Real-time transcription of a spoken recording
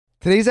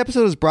Today's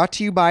episode is brought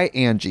to you by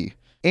Angie.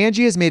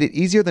 Angie has made it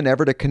easier than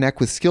ever to connect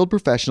with skilled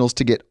professionals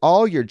to get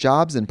all your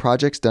jobs and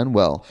projects done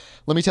well.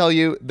 Let me tell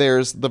you,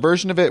 there's the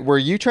version of it where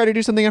you try to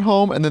do something at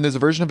home, and then there's a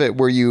version of it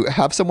where you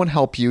have someone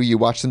help you, you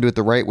watch them do it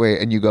the right way,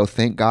 and you go,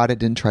 thank God I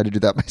didn't try to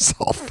do that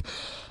myself.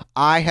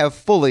 I have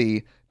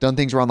fully done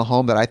things around the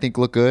home that I think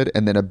look good,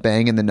 and then a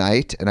bang in the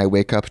night, and I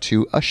wake up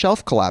to a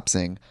shelf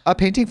collapsing, a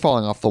painting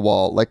falling off the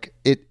wall.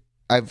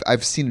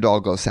 I've seen it all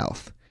go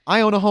south.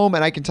 I own a home,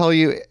 and I can tell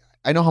you,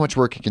 I know how much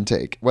work it can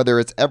take. Whether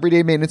it's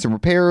everyday maintenance and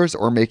repairs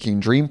or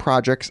making dream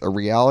projects a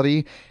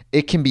reality,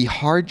 it can be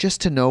hard just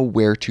to know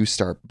where to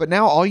start. But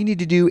now all you need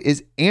to do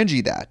is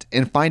Angie that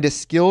and find a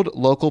skilled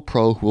local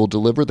pro who will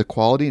deliver the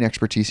quality and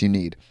expertise you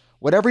need.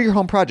 Whatever your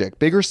home project,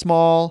 big or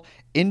small,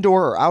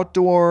 indoor or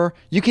outdoor,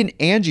 you can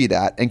Angie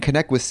that and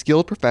connect with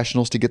skilled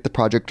professionals to get the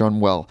project done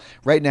well.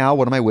 Right now,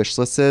 one of my wish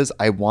lists is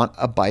I want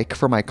a bike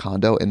for my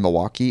condo in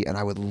Milwaukee, and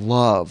I would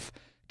love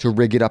to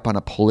rig it up on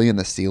a pulley in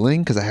the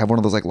ceiling because I have one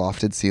of those like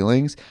lofted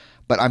ceilings,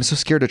 but I'm so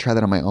scared to try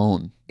that on my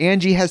own.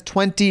 Angie has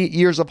 20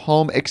 years of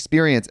home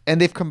experience, and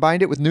they've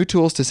combined it with new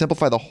tools to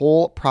simplify the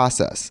whole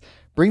process.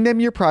 Bring them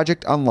your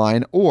project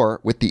online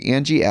or with the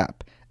Angie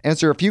app.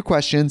 Answer a few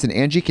questions and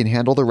Angie can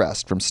handle the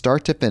rest from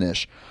start to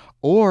finish,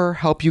 or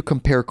help you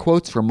compare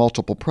quotes from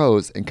multiple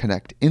pros and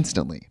connect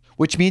instantly,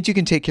 which means you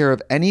can take care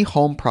of any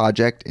home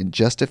project in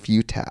just a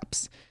few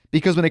taps.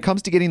 Because when it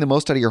comes to getting the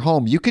most out of your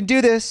home, you can do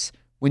this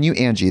when you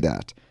Angie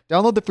that.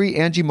 Download the free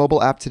Angie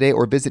mobile app today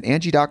or visit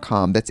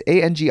Angie.com. That's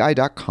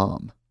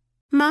ANGI.com.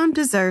 Mom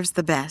deserves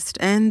the best,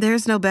 and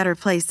there's no better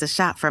place to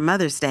shop for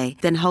Mother's Day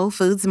than Whole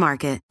Foods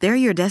Market. They're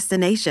your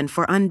destination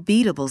for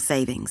unbeatable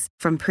savings,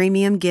 from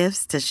premium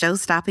gifts to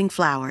show-stopping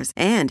flowers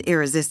and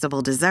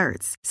irresistible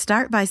desserts.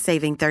 Start by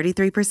saving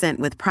 33%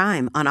 with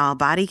Prime on all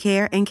body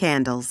care and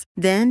candles.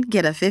 Then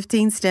get a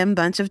 15-stem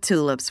bunch of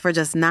tulips for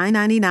just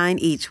 $9.99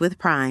 each with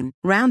Prime.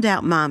 Round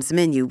out Mom's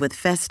menu with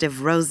festive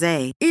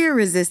rosé,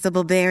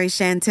 irresistible berry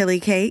chantilly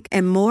cake,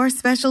 and more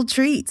special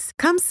treats.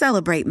 Come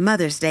celebrate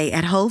Mother's Day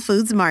at Whole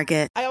Foods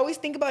Market. I always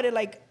think about it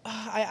like,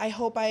 I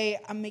hope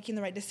I'm making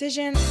the right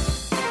decision.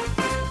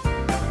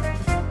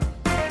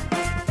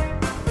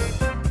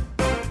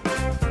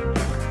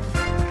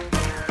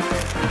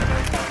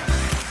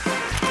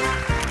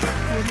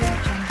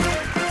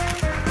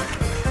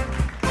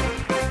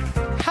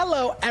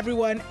 Hello,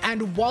 everyone,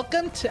 and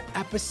welcome to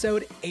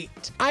episode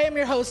 8. I am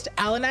your host,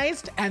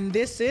 Alanized, and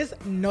this is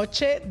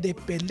Noche de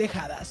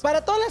Pendejadas.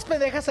 Para todas las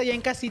pendejas allá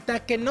en casita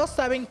que no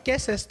saben qué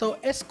es esto,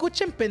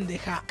 escuchen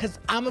pendeja, because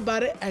I'm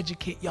about to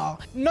educate y'all.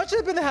 Noche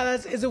de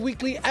Pendejadas is a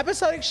weekly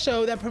episodic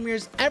show that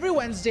premieres every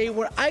Wednesday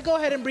where I go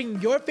ahead and bring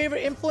your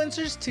favorite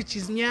influencers to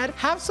chismear,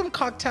 have some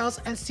cocktails,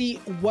 and see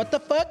what the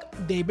fuck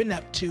they've been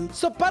up to.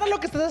 So para lo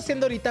que estás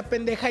haciendo ahorita,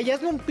 pendeja, y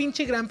hazme un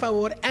pinche gran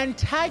favor and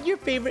tag your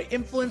favorite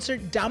influencer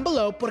down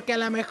below porque a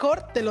lo mejor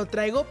te lo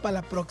traigo para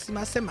la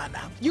próxima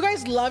semana. You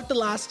guys loved the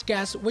last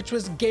guest, which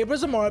was Gabriel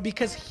Zamora,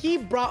 because he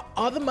brought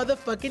all the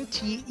motherfucking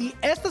tea. Y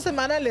esta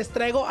semana les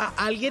traigo a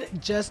alguien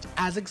just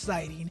as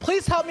exciting.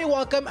 Please help me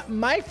welcome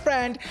my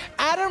friend,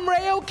 Adam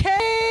Ray OK.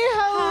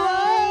 Hello.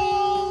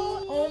 Hi.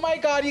 Oh my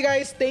God, you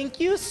guys, thank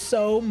you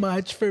so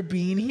much for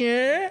being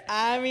here.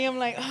 I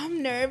mean,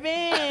 I'm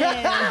nervous.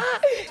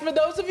 For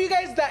those of you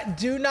guys that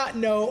do not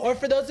know, or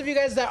for those of you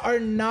guys that are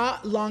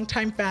not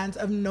longtime fans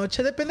of Noche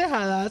de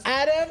Pendejadas,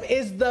 Adam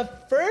is the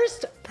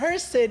first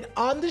person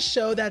on the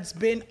show that's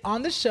been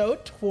on the show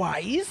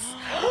twice.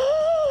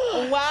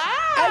 Wow.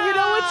 And you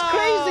know what's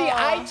crazy?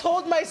 I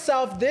told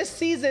myself this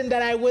season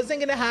that I wasn't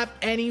going to have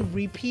any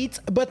repeats,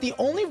 but the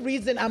only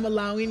reason I'm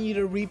allowing you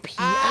to repeat...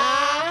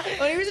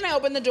 Only reason I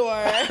opened the door.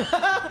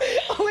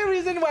 Only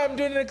reason why I'm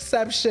doing an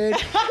exception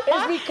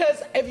is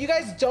because if you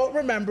guys don't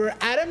remember,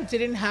 Adam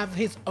didn't have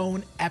his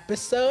own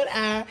episode.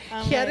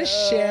 He had to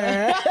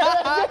share.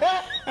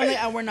 I'm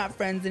like, we're not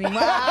friends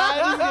anymore.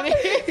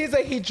 He's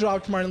like, he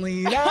dropped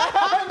Marlene.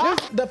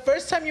 The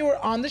first time you were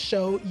on the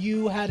show,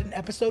 you had an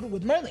episode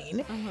with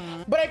Marlene.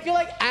 But I feel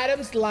like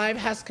Adam's life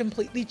has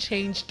completely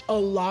changed a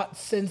lot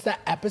since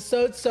that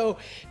episode. So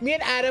me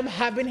and Adam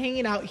have been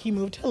hanging out. He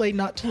moved to LA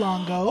not too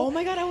long ago. Oh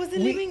my God, I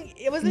wasn't leaving.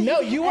 It wasn't. No,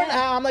 you weren't.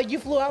 I'm like, you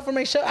flew out for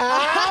my show.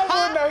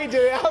 No, he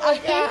didn't.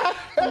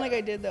 I'm like,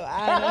 I did though.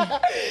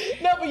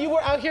 No, but you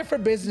were out here for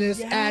business,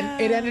 and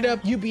it ended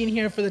up you being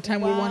here for the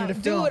time we wanted to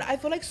film. Dude, I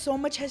feel like so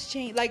much has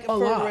changed. Like, for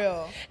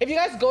real. If you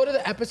guys go to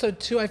the episode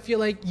 2, I feel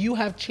like you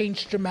have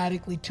changed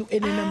dramatically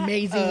in an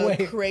amazing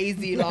way.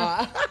 Crazy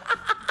lot.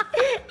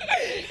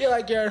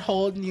 You're a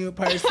whole new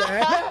person.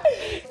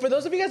 For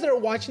those of you guys that are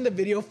watching the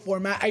video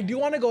format, I do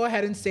want to go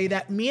ahead and say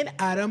that me and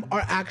Adam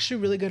are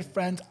actually really good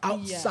friends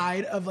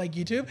outside of like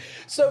YouTube.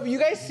 So if you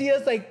guys see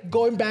us like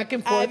going back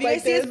and forth, if you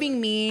guys see us being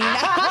mean,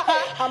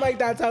 I'm like,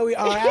 that's how we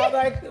are. I'm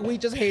like, we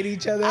just hate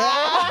each other.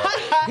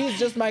 He's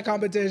just my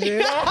competition.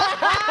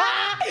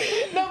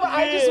 No, but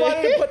I just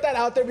wanted to put that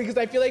out there because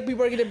I feel like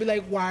people are gonna be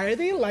like, why are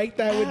they like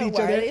that with each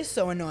other? Why are they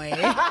so annoying?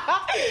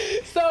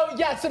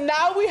 So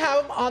now we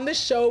have him on the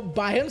show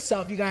by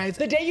himself, you guys.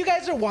 The day you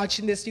guys are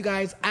watching this, you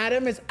guys,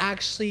 Adam is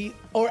actually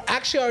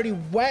already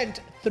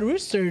went through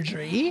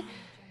surgery.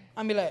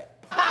 I'm be like,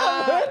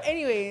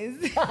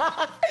 anyways.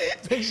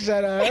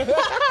 Shut up.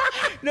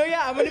 No,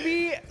 yeah, I'm gonna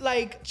be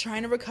like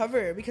trying to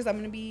recover because I'm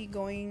gonna be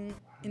going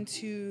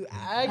into.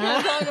 I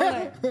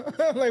can't talk.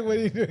 I'm like, what are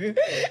you doing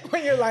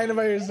when you're lying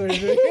about your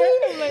surgery?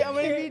 I'm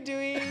gonna be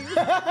doing.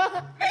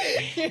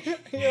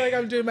 You're like,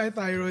 I'm doing my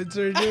thyroid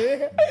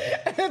surgery.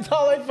 It's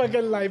all like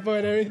fucking lipo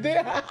and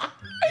everything.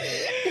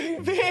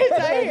 Bitch,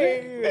 I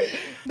hate you.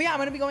 But yeah, I'm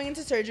gonna be going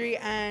into surgery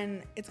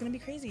and it's gonna be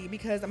crazy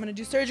because I'm gonna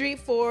do surgery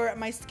for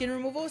my skin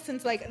removal.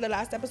 Since the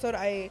last episode,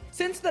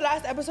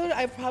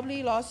 I've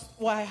probably lost.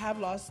 Well, I have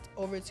lost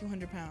over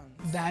 200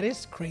 pounds. That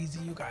is crazy,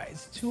 you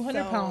guys.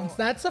 200 So- pounds.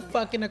 That's a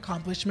fucking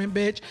accomplishment,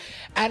 bitch.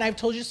 And I've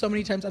told you so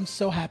many times, I'm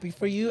so happy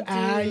for you.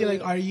 And you're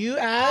like, are you?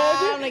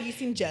 I'm like, you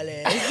seem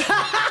jealous.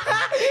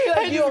 You're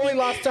like, you only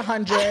lost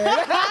 100.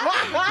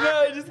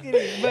 No, just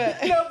kidding. But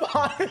No,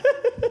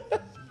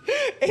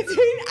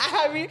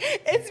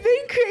 it's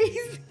been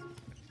crazy.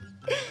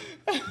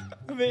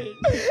 Bitch.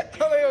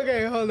 I'm like,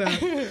 okay, hold on.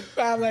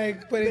 I'm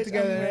like, put it Bitch, I'm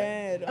together.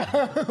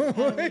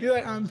 red. You're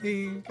like, I'm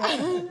pink.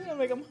 I'm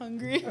like, I'm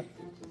hungry.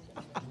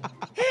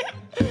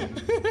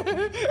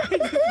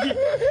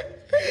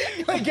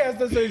 I guess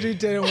the surgery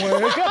didn't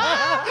work.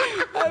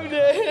 I'm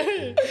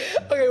dead.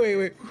 Okay,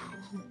 wait.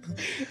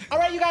 All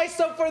right, you guys.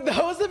 So for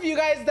those of you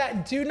guys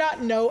that do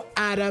not know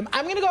Adam,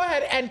 I'm going to go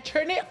ahead and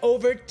turn it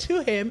over to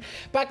him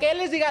para que él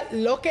les diga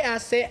lo que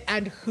hace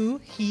and who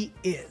he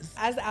is.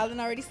 As Alan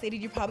already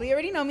stated, you probably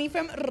already know me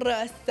from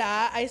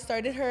Rosa. I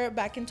started her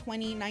back in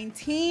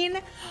 2019.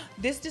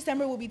 This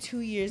December will be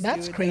 2 years.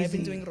 That's that I've crazy.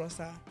 been doing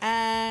Rosa.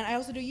 And I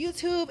also do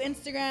YouTube,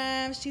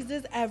 Instagram. She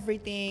does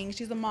everything.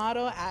 She's a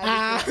model.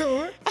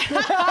 I'm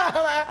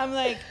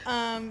like,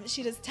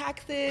 she does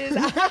taxes.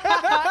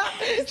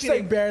 It's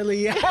like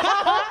barely.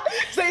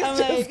 Say I'm it's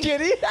just like,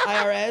 kidding.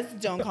 IRS,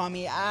 don't call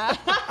me.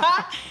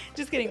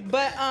 Just kidding.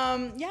 But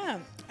yeah,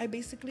 I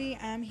basically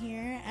am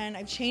here and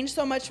I've changed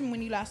so much from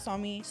when you last saw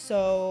me.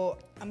 So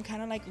I'm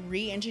kind of like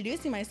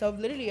reintroducing myself.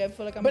 Literally, I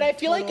feel like I'm. But a I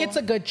feel like total- it's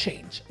a good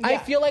change. I Yeah.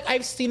 feel like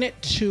I've seen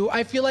it too.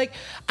 I feel like,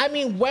 I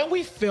mean, when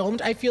we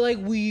filmed, I feel like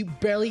we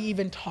barely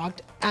even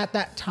talked at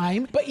that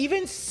time. But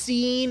even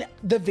seeing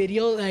the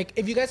video, like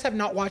if you guys have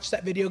not watched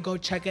that video, go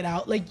check it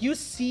out. Like you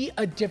see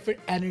a different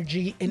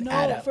energy in No,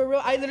 Adam. for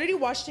real. I literally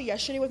watched it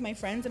yesterday with my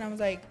friends and I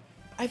was like,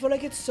 I feel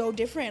like it's so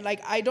different.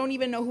 Like I don't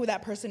even know who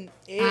that person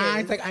is.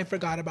 It's like I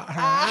forgot about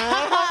her.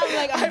 I'm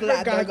like, I'm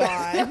glad they're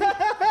forgot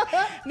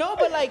gone. No,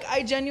 but like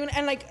I genuinely,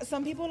 and like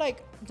some people,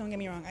 like, don't get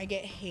me wrong, I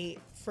get hate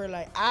for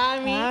like,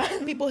 I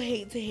mean, people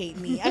hate to hate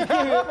me.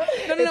 No.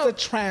 It's a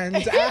trend.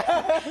 Like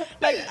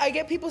I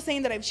get people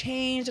saying that I've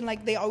changed and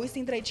like they always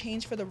think that I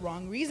changed for the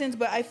wrong reasons,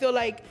 but I feel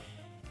like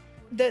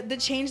the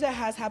change that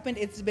has happened,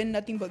 it's been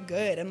nothing but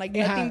good, and like It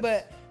nothing has.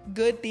 but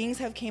good things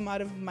have came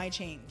out of my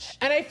change.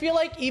 And I feel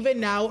like even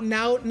now,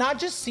 not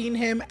just seeing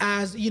him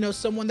as, you know,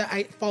 someone that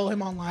I follow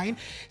him online,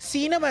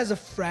 seeing him as a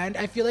friend,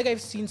 I feel like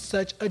I've seen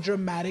such a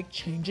dramatic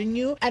change in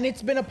you, and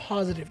it's been a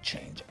positive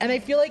change. And I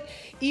feel like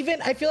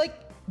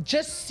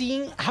just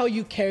seeing how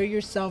you carry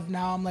yourself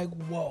now, I'm like,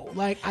 whoa,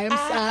 like I am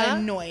sad.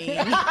 Annoying.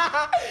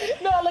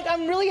 No, like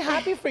I'm really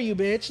happy for you,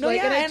 bitch. No, Like,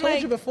 yeah, and I told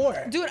like, you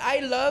before. dude, I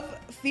love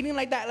feeling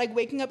like that, like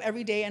waking up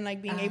every day and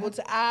like being able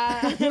to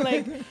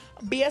like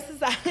BS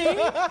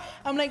aside.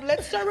 I'm like,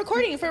 let's start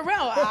recording for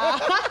real.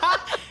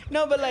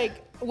 No, but like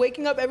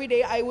waking up every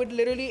day, I would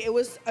literally, it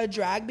was a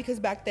drag because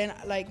back then,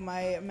 like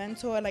my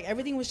mentor, like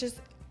everything was just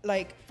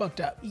like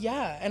Fucked up.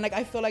 yeah, and like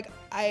I feel like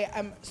I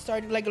am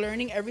starting like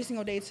learning every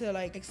single day to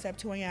like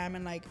accept who I am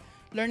and like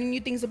learning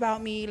new things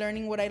about me,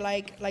 learning what I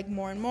like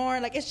more and more.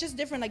 Like it's just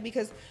different, like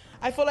because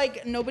I feel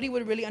like nobody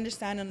would really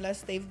understand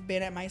unless they've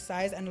been at my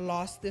size and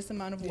lost this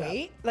amount of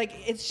weight. Like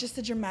it's just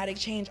a dramatic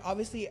change.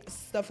 Obviously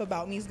stuff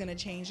about me is gonna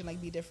change and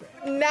like be different.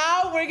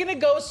 Now we're gonna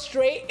go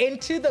straight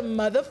into the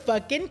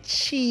motherfucking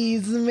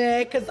cheese,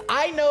 man, because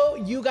I know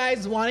you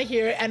guys want to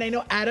hear it, and I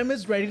know Adam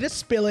is ready to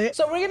spill it.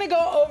 So we're gonna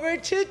go over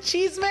to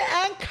cheeseman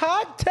and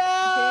cocktails.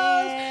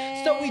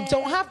 Yeah. So we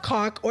don't have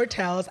cock or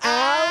tails.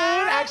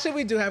 Actually,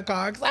 we do have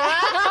cocks.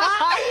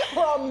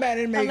 We're all men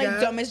in I'm makeup.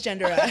 like dumbest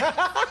gender.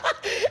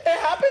 It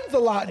happens a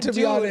lot, to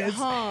be Dude, honest.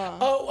 huh?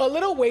 Oh, a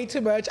little way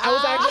too much. I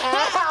was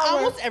actually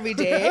Almost every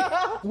day.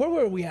 Where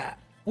were we at?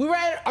 We were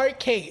at an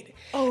arcade.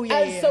 Oh, yeah,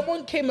 And yeah.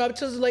 someone came up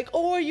to us like,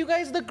 oh, are you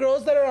guys the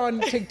girls that are on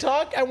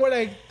TikTok? And we're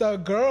like, the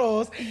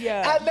girls.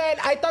 Yeah. And then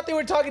I thought they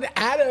were talking to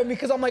Adam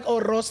because I'm like, oh,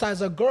 Rosa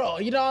is a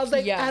girl. You know, I was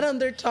like, Yeah. Adam,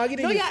 they're talking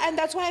to No, you. yeah, and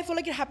that's why I feel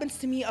like it happens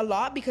to me a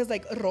lot because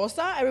like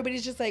Rosa,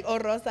 everybody's just like, oh,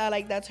 Rosa,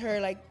 like that's her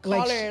like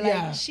Like, caller, like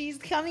yeah. she's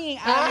coming.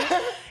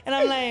 And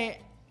I'm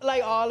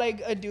like all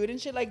like a dude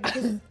and shit, like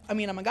because I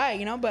mean I'm a guy,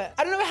 you know, but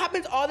I don't know, it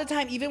happens all the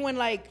time, even when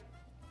like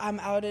I'm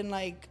out in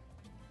like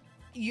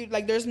you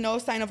like there's no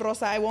sign of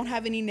Rosa, I won't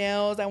have any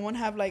nails, I won't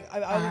have like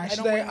I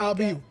don't wear I'll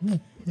be.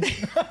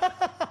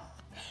 makeup.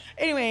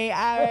 Anyway,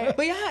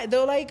 but yeah,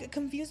 they'll like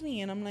confuse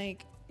me and I'm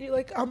like, You're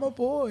like, I'm a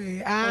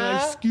boy.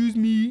 Excuse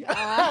me. All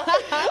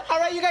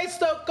right, you guys.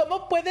 So, como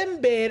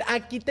pueden ver,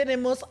 aquí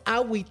tenemos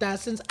agüita.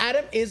 Since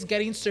Adam is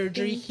getting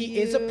surgery,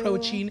 he is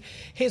approaching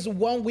his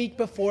 1 week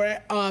before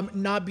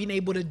not being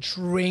able to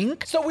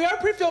drink. So we are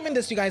pre-filming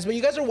this, you guys, but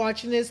you guys are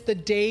watching this the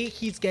day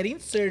he's getting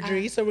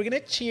surgery. So we're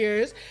gonna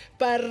cheers.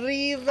 Pa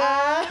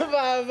arriba,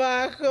 pa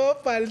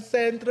abajo, pa el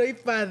centro y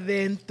pa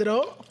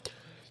dentro.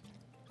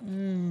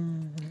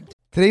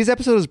 Today's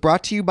episode is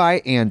brought to you by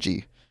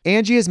Angie.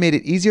 Angie has made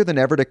it easier than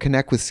ever to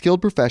connect with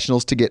skilled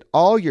professionals to get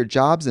all your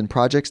jobs and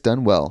projects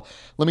done well.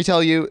 Let me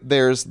tell you,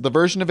 there's the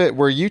version of it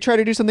where you try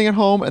to do something at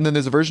home, and then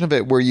there's a version of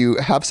it where you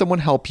have someone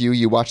help you,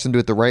 you watch them do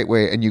it the right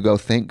way, and you go,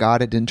 thank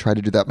God I didn't try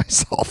to do that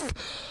myself.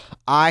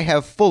 I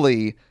have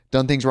fully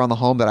done things around the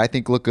home that I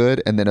think look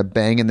good, and then a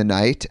bang in the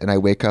night, and I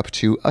wake up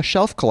to a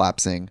shelf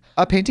collapsing,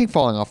 a painting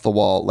falling off the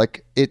wall.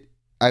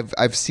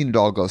 I've seen it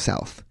all go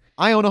south.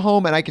 I own a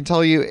home, and I can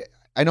tell you,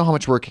 I know how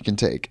much work it can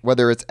take.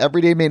 Whether it's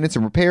everyday maintenance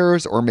and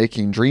repairs or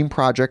making dream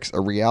projects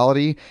a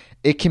reality,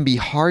 it can be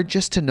hard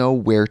just to know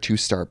where to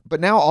start.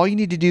 But now all you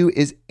need to do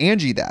is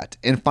Angie that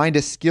and find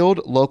a skilled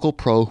local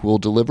pro who will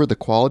deliver the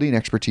quality and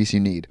expertise you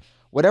need.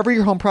 Whatever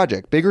your home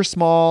project, big or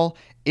small,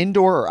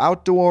 indoor or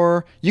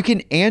outdoor, you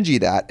can Angie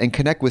that and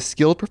connect with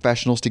skilled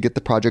professionals to get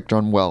the project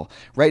done well.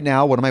 Right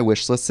now, one of my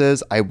wish lists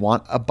is I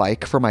want a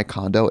bike for my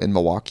condo in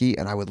Milwaukee,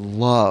 and I would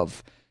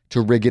love to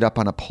rig it up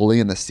on a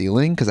pulley in the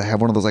ceiling because I have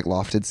one of those like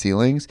lofted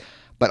ceilings,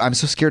 but I'm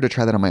so scared to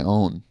try that on my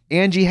own.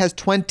 Angie has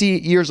 20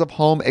 years of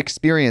home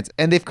experience,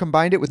 and they've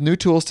combined it with new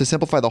tools to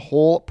simplify the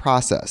whole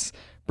process.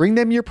 Bring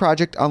them your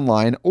project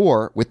online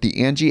or with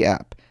the Angie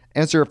app.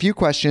 Answer a few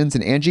questions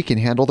and Angie can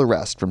handle the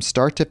rest from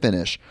start to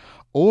finish,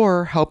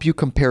 or help you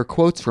compare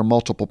quotes from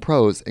multiple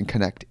pros and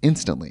connect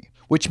instantly,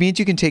 which means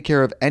you can take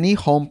care of any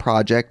home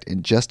project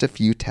in just a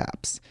few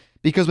taps.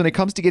 Because when it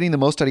comes to getting the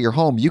most out of your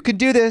home, you can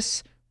do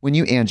this when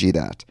you Angie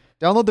that.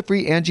 Download the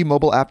free Angie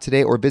mobile app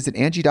today or visit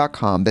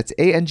Angie.com. That's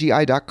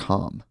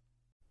ANGI.com.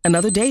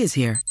 Another day is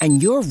here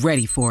and you're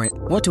ready for it.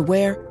 What to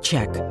wear?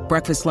 Check.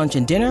 Breakfast, lunch,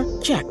 and dinner?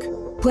 Check.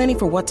 Planning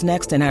for what's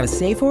next and how to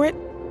save for it?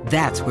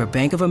 That's where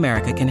Bank of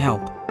America can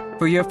help.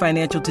 For your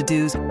financial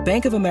to-dos,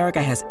 Bank of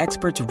America has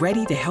experts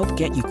ready to help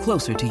get you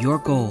closer to your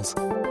goals.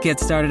 Get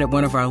started at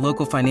one of our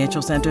local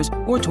financial centers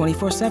or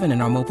 24/7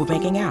 in our mobile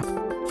banking app.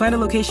 Find a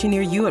location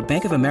near you at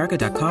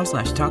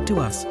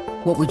bankofamerica.com/talktous.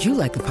 What would you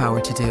like the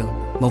power to do?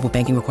 Mobile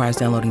banking requires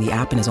downloading the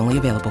app and is only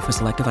available for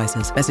select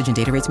devices. Message and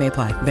data rates may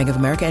apply. Bank of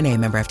America N.A.,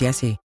 member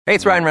FDIC. Hey,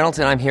 it's Ryan Reynolds,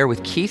 and I'm here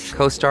with Keith,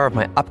 co-star of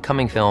my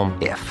upcoming film,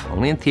 If,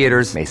 only in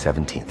theaters May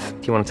 17th.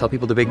 Do you want to tell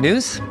people the big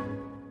news?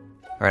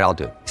 All right, I'll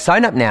do it.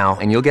 Sign up now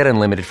and you'll get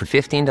unlimited for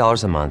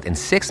 $15 a month and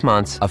 6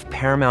 months of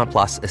Paramount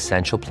Plus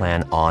Essential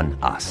Plan on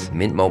us.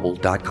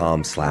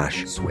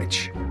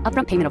 MintMobile.com/switch.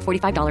 Upfront payment of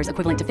 $45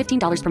 equivalent to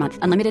 $15 per month.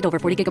 Unlimited over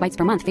 40 gigabytes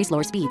per month. Face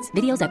lower speeds.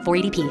 Videos at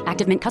 480p.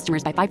 Active Mint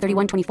customers by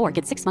 531.24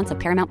 get 6 months of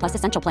Paramount Plus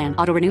Essential Plan.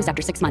 Auto renews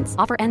after 6 months.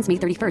 Offer ends May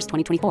 31st,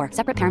 2024.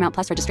 Separate Paramount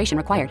Plus registration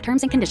required.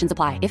 Terms and conditions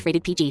apply if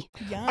rated PG.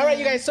 Yeah. All right,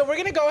 you guys. So we're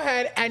going to go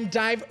ahead and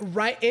dive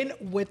right in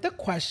with the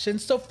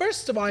questions. So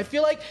first of all, I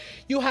feel like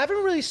you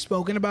haven't really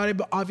spoken about it,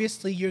 but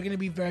obviously you're going to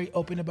be very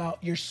open about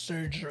your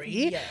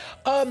surgery. Yes.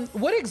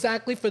 What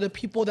exactly, for the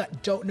people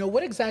that don't know,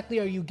 what exactly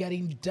are you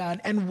getting done?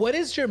 And what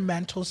is your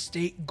mental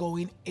state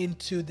going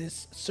into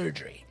this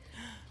surgery?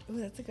 Ooh,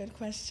 that's a good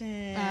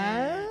question.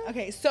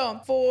 Okay,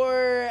 so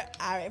for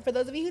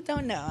those of you who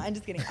don't know, I'm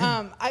just kidding.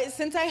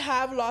 Since I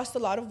have lost a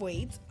lot of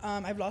weight,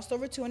 I've lost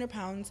over 200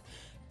 pounds.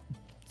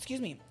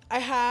 Excuse me. I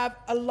have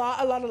a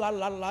lot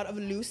of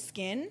loose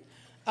skin,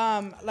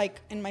 like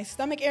in my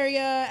stomach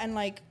area and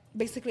like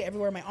basically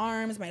everywhere, my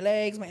arms, my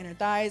legs, my inner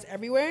thighs,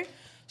 everywhere.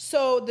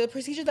 So the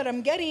procedure that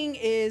I'm getting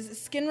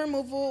is skin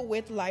removal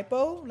with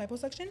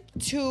liposuction,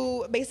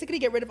 to basically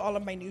get rid of all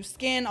of my new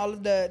skin, all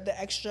of the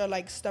extra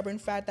like stubborn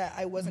fat that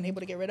I wasn't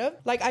able to get rid of.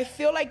 Like, I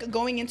feel like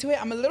going into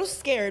it, I'm a little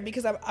scared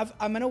because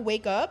I'm gonna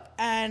wake up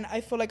and I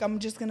feel like I'm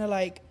just gonna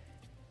like,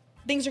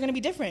 things are gonna be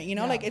different, you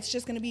know? Yeah. Like, it's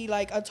just gonna be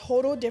like a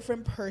total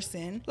different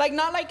person. Like,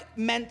 not like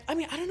I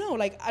mean, I don't know.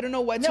 Like, I don't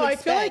know what to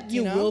expect. No, I feel like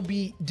you know? will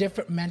be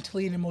different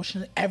mentally and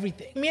emotionally,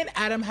 everything. Me and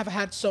Adam have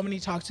had so many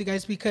talks, you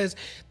guys, because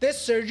this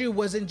surgery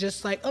wasn't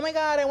just like, oh my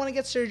God, I want to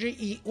get surgery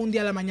y un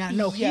día a la mañana.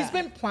 No, yeah. He's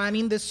been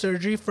planning this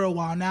surgery for a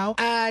while now.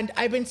 And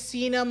I've been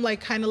seeing him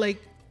like kind of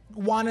like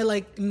want to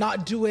like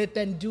not do it,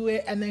 then do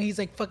it. And then he's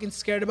like fucking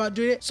scared about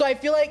doing it. So I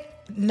feel like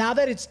now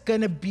that it's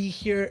going to be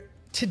here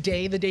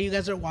today, the day you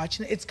guys are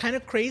watching it, it's kind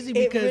of crazy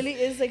because it really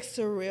is like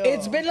surreal.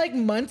 It's been like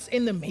months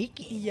in the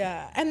making.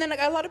 Yeah. And then like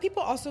a lot of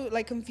people also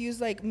like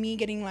confuse like me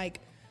getting like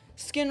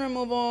skin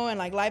removal and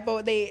like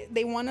lipo.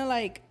 They want to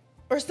like,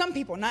 or some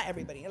people, not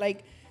everybody,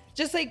 like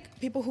just like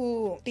people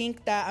who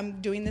think that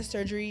I'm doing this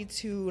surgery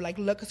to like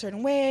look a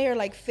certain way or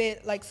like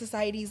fit like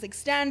society's like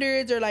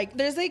standards, or like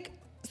there's like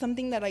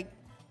something that like,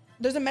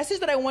 there's a message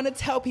that I want to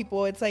tell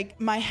people. It's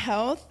like my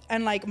health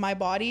and like my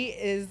body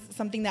is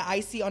something that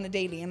I see on a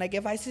daily. And like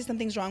if I see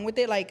something's wrong with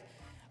it, like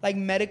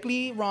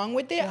medically wrong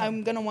with it, yeah,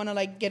 I'm going to want to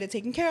like get it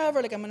taken care of,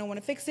 or like I'm going to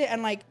want to fix it.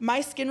 And like my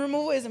skin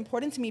removal is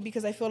important to me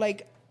because I feel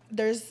like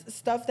there's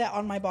stuff that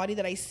on my body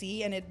that I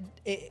see and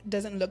it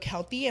doesn't look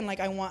healthy. And like,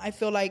 I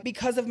feel like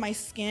because of my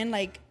skin,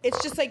 like,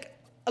 it's just like,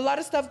 a lot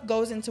of stuff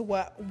goes into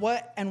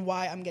what and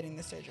why I'm getting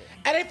this surgery.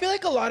 And I feel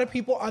like a lot of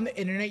people on the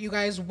internet, you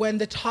guys, when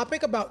the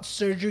topic about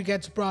surgery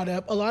gets brought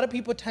up, a lot of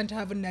people tend to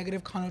have a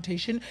negative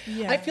connotation.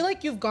 Yeah. I feel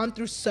like you've gone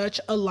through such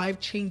a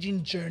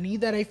life-changing journey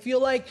that I feel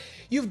like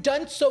you've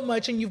done so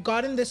much and you've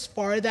gotten this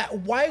far that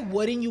why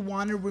wouldn't you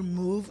want to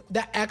remove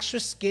that extra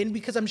skin?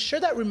 Because I'm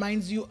sure that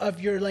reminds you of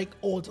your like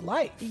old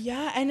life.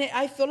 Yeah, and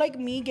I feel like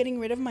me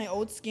getting rid of my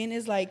old skin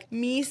is like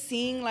me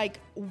seeing like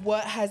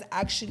what has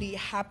actually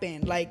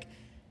happened. Like,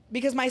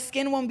 because my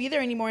skin won't be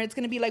there anymore. It's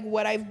going to be like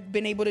what I've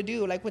been able to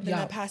do, like within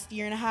the past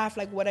year and a half,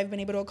 like what I've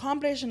been able to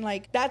accomplish. And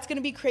like, that's going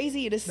to be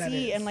crazy to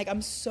see. And like,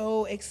 I'm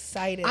so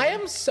excited. I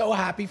am so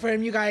happy for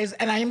him, you guys.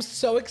 And I am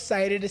so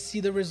excited to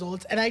see the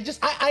results. And I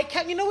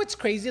can't, you know what's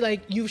crazy?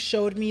 Like you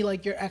showed me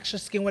like your extra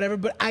skin, whatever,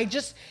 but I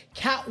just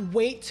can't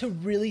wait to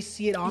really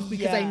see it off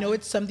because I know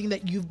it's something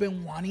that you've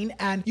been wanting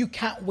and you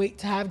can't wait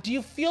to have. Do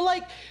you feel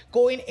like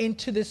going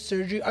into this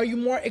surgery, are you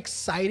more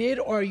excited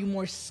or are you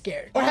more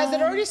scared? Or has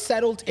it already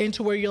settled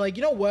into where you're like,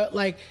 you know what,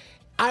 like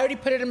I already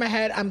put it in my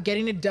head, I'm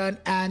getting it done,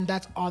 and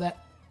that's all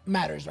that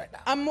matters right now?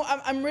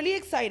 I'm really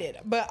excited,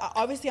 but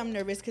obviously I'm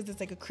nervous because it's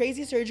like a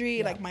crazy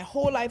surgery. Like my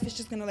whole life is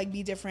just gonna like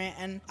be different,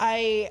 and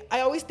I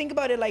always think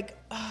about it like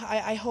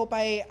I hope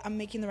I'm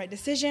making the right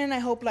decision. I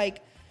hope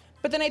like,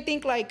 but then I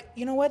think like,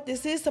 you know what,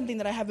 this is something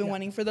that I have been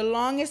wanting for the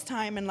longest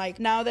time. And like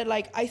now that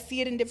like I see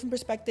it in different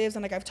perspectives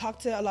and like I've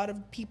talked to a lot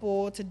of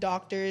people, to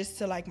doctors,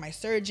 to like my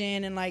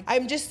surgeon, and like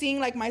I'm just seeing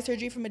like my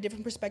surgery from a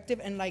different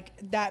perspective, and like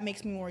that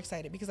makes me more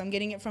excited because I'm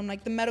getting it from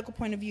like the medical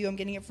point of view. I'm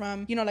getting it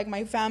from, you know, like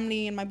my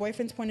family and my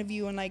boyfriend's point of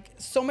view, and like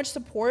so much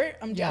support.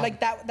 I'm just, like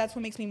that's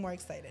what makes me more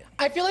excited.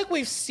 I feel like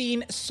we've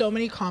seen so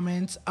many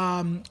comments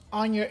on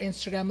your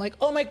Instagram like,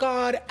 oh my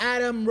God,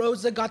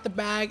 Rosa got the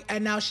bag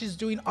and now she's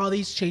doing all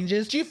these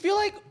changes. Do you feel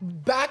like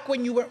back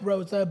when you were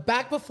Rosa,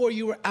 back before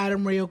you were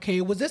Adam Ray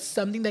OK, was this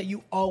something that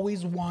you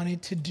always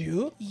wanted to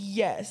do?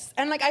 Yes.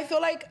 And like I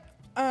feel like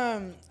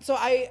so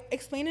I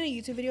explained in a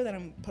YouTube video that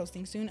I'm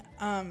posting soon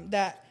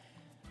that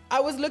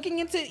I was looking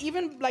into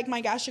even like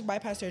my gastric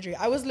bypass surgery.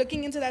 I was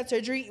looking into that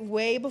surgery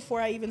way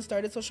before I even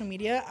started social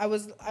media.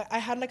 I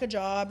had like a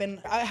job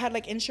and I had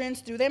like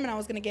insurance through them, and I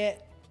was gonna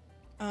get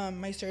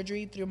my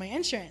surgery through my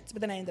insurance, but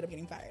then I ended up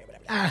getting fired,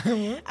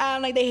 whatever.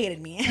 Like they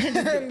hated me.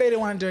 They didn't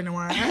want to do it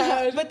anymore.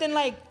 But then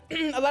like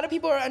a lot of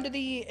people are under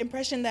the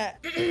impression that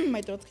my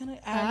throat's kind of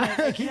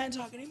I can't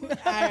talk anymore.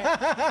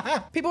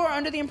 People are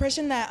under the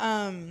impression that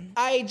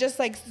I just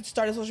like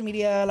started social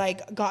media,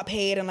 like got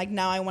paid, and like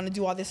now I want to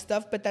do all this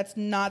stuff, but that's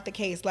not the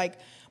case. Like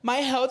my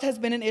health has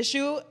been an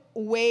issue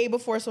way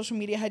before social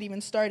media had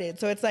even started.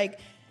 So it's like,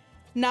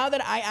 now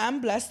that I am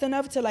blessed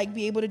enough to like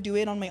be able to do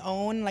it on my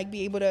own, like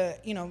be able to,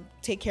 you know,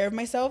 take care of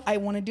myself, I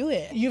want to do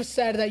it. You've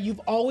said that you've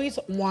always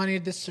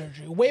wanted this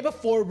surgery, way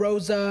before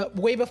Rosa,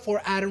 way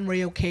before Adam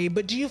Ray OK,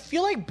 but do you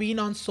feel like being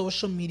on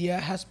social media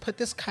has put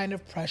this kind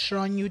of pressure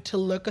on you to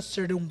look a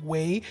certain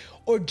way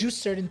or do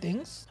certain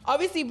things?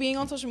 Obviously, being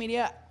on social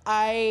media,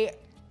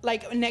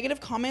 like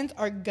negative comments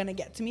are gonna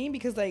get to me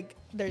because like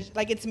there's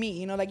like, it's me,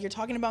 you know, like you're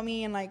talking about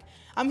me, and like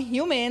I'm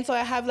human, so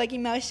I have like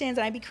emotions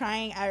and I be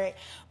crying, all right,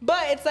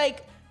 but it's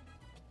like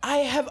I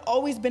have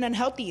always been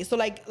unhealthy. So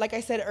like I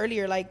said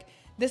earlier, like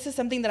this is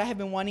something that I have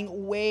been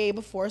wanting way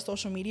before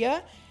social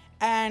media,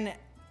 and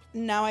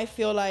now I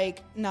feel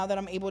like now that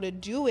I'm able to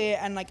do it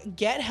and like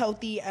get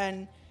healthy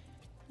and,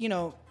 you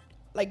know,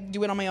 like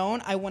do it on my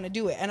own, I want to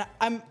do it. And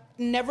I'm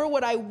never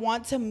would I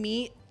want to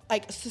meet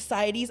like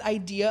society's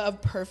idea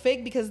of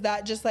perfect, because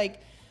that just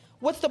like,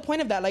 what's the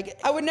point of that? Like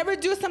I would never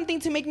do something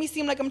to make me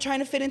seem like I'm trying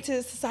to fit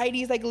into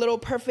society's like little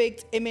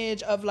perfect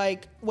image of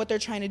like what they're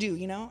trying to do,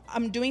 you know?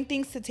 I'm doing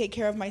things to take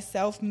care of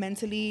myself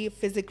mentally,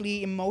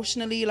 physically,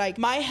 emotionally. Like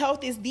my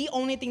health is the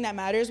only thing that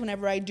matters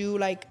whenever I do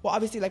like, well,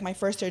 obviously like my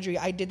first surgery,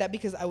 I did that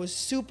because I was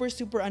super,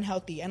 super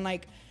unhealthy. And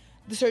like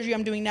the surgery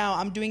I'm doing now,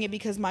 I'm doing it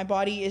because my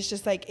body is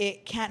just like,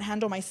 it can't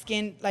handle my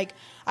skin. Like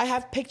I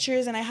have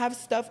pictures and I have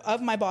stuff of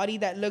my body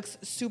that looks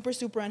super,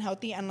 super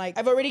unhealthy. And like,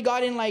 I've already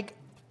gotten like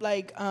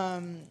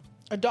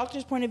a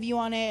doctor's point of view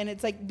on it. And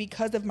it's like,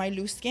 because of my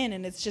loose skin,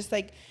 and it's just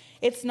like,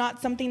 it's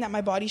not something that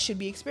my body should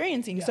be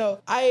experiencing. Yeah.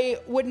 So I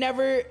would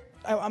never,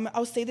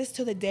 I'll say this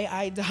till the day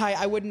I die,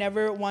 I would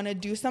never want to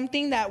do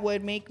something that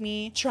would make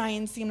me try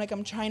and seem like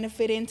I'm trying to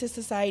fit into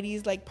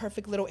society's like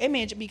perfect little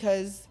image,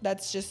 because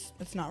that's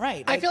not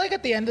right. I feel like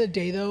at the end of the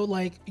day though,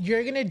 like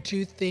you're gonna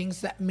do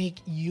things that make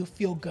you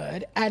feel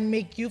good and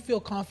make you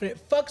feel confident.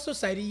 Fuck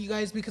society, you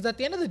guys, because at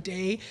the end of the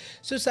day,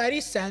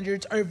 society's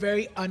standards are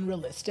very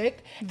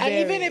unrealistic. And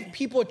even if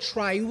people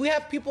try, we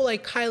have people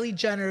like Kylie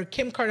Jenner,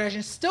 Kim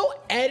Kardashian still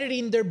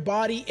editing their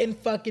body in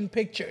fucking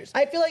pictures.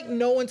 I feel like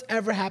no one's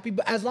ever happy,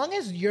 but as long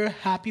as you're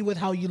happy with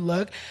how you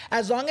look,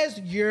 as long as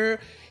you're,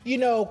 you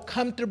know,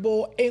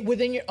 comfortable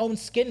within your own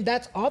skin,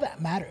 that's all that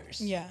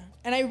matters. Yeah.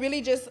 And I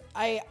really just,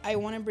 I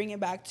want to bring it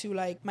back to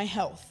like my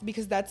health,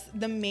 because that's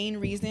the main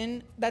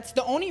reason. That's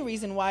the only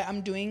reason why I'm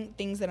doing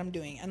things that I'm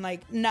doing. And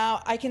like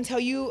now I can tell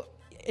you,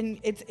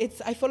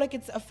 it's I feel like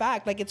it's a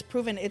fact. Like, it's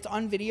proven, it's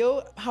on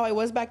video how I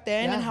was back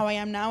then and how I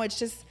am now. It's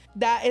just,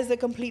 that is a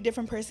complete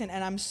different person,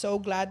 and I'm so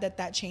glad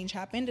that change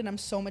happened, and I'm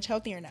so much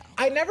healthier now.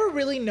 I never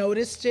really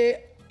noticed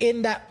it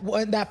in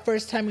that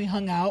first time we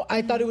hung out.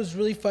 I thought it was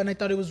really fun. I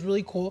thought it was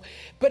really cool.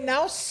 But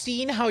now,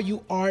 seeing how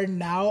you are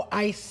now,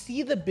 I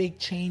see the big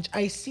change.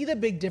 I see the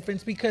big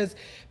difference, because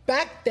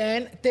back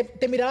then te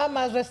miraba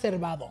más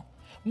reservado,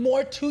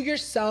 more to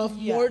yourself,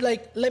 more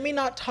like, let me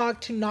not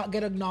talk to not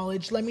get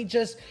acknowledged. Let me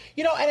just,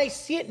 and I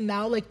see it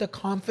now, like the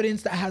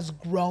confidence that has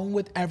grown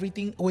with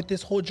everything, with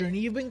this whole journey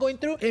you've been going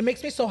through. It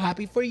makes me so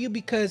happy for you,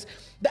 because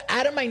the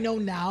Adam I know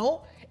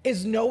now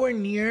is nowhere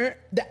near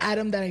the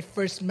Adam that I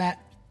first met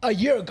a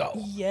year ago.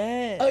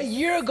 Yes. A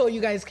year ago,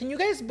 you guys. Can you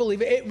guys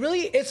believe it? It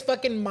really is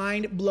fucking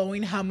mind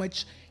blowing how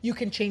much you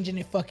can change in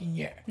a fucking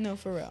year. No,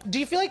 for real. Do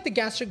you feel like the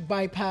gastric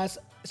bypass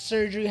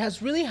surgery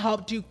has really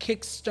helped you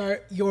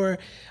kickstart your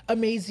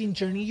amazing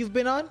journey you've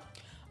been on?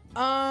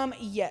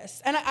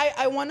 Yes. And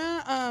I want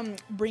to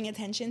bring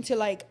attention to,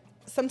 like,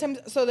 sometimes,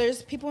 so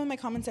there's people in my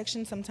comment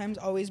section sometimes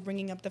always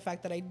bringing up the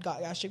fact that I got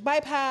gastric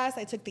bypass,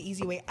 I took the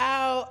easy way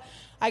out,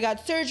 I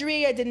got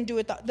surgery, I didn't do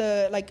it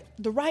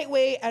the right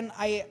way, and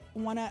I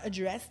want to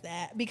address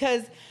that,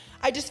 because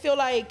I just feel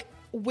like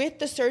with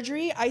the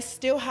surgery, I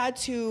still had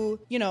to,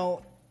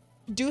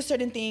 do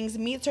certain things,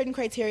 meet certain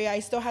criteria. I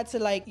still had to,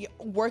 like,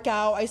 work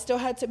out. I still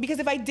had to, because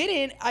if I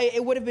didn't,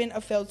 it would have been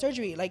a failed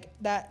surgery. Like,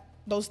 that,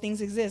 those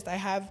things exist. I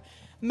have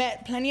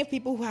met plenty of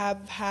people who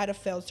have had a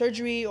failed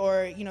surgery,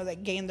 or,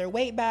 that gained their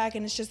weight back.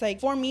 And it's just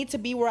like, for me to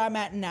be where I'm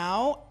at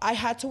now, I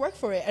had to work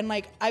for it. And,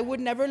 like, I would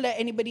never let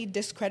anybody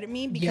discredit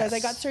me because I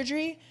got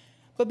surgery,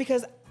 but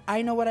because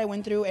I know what I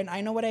went through and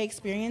I know what I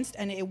experienced,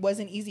 and it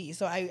wasn't easy.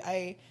 So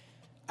I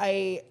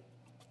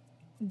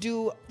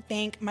do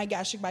thank my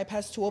gastric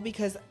bypass tool,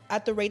 because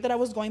at the rate that I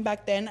was going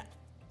back then,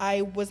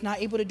 I was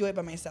not able to do it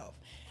by myself.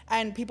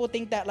 And people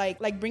think that,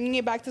 like bringing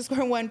it back to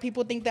square one,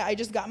 people think that I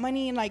just got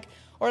money and, like,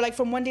 or like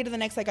from one day to the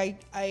next, like I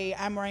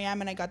am where I am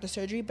and I got the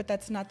surgery, but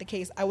that's not the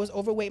case. I was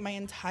overweight my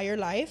entire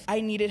life.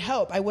 I needed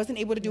help. I wasn't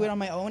able to do it on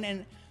my own,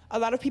 and a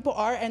lot of people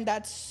are, and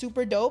that's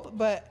super dope,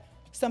 but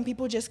some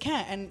people just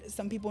can't, and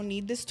some people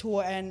need this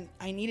tool, and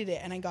I needed it,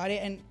 and I got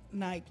it, and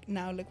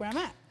now look where I'm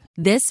at.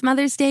 This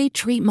Mother's Day,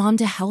 treat mom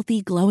to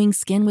healthy, glowing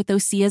skin with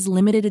Osea's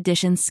limited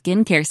edition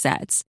skincare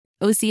sets.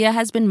 Osea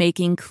has been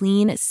making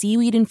clean,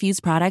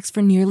 seaweed-infused products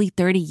for nearly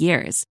 30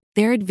 years.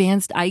 Their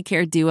advanced eye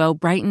care duo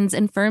brightens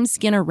and firms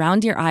skin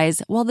around your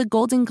eyes, while the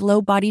Golden Glow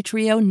Body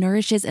Trio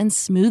nourishes and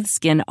smooths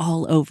skin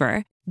all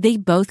over. They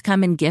both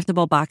come in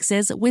giftable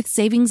boxes with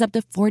savings up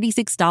to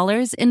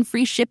 $46 and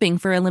free shipping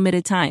for a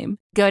limited time.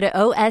 Go to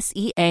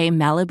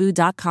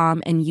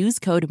OSEAMalibu.com and use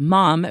code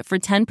MOM for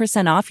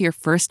 10% off your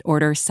first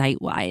order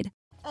site-wide.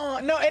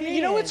 No, and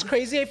you know what's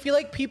crazy? I feel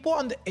like people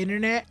on the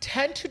internet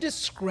tend to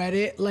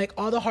discredit, like,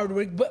 all the hard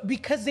work, but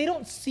because they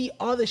don't see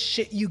all the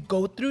shit you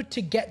go through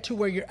to get to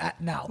where you're at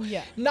now.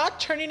 Yeah. Not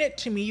turning it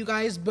to me, you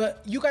guys,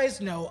 but you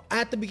guys know,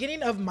 at the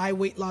beginning of my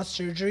weight loss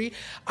surgery,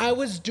 I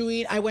went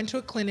to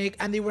a clinic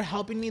and they were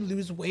helping me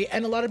lose weight,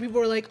 and a lot of people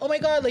were like, oh my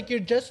God, like, you're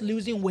just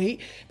losing weight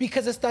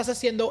because estás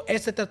haciendo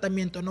ese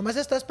tratamiento. Nomás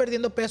estás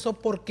perdiendo peso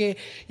porque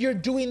you're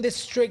doing this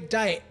strict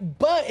diet.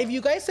 But if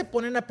you guys se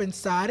ponen a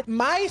pensar,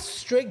 my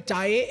strict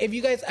diet, if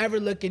you guys ever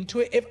look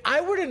into it, if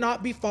I were to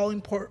not be following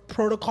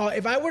protocol,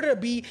 if I were to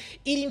be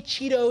eating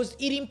Cheetos,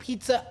 eating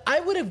pizza, I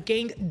would have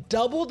gained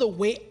double the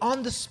weight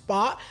on the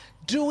spot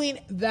doing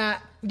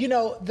that,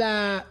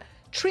 that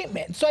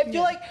treatment. So I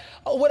feel like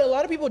what a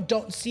lot of people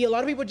don't see, a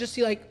lot of people just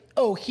see, like,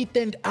 oh, he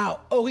thinned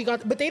out. Oh,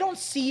 but they don't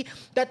see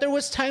that there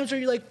was times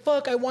where you're like,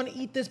 fuck, I want to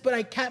eat this, but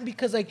I can't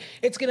because, like,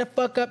 it's going to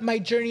fuck up my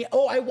journey.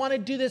 Oh, I want to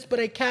do this, but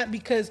I can't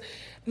because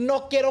no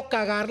quiero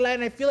cagarla.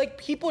 And I feel like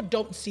people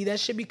don't see that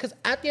shit, because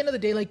at the end of the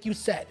day, like you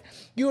said,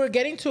 you were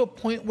getting to a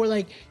point where,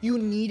 like, you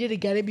needed to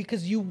get it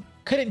because you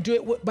couldn't do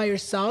it by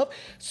yourself.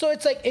 So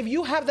it's like, if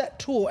you have that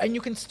tool and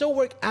you can still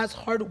work as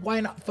hard,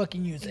 why not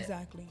fucking use it?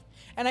 Exactly.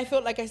 And I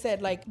felt, like I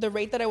said, like, the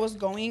rate that I was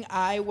going,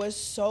 I was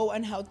so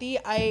unhealthy.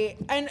 I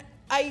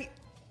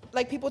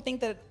like, people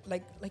think that,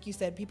 like you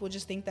said, people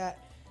just think that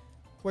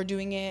we're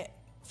doing it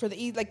for the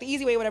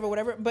easy way,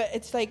 whatever. But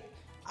it's like,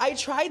 I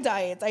tried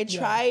diets. I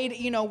tried,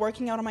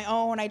 working out on my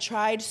own. I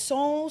tried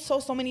so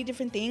many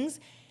different things,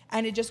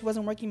 and it just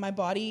wasn't working. My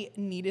body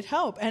needed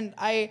help. And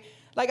I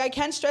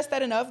can't stress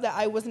that enough, that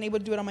I wasn't able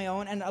to do it on my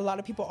own, and a lot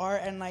of people are.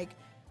 And, like,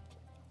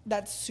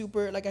 that's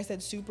super, like I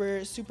said,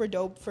 super, super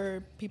dope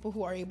for people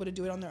who are able to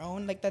do it on their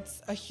own. Like,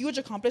 that's a huge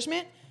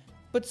accomplishment.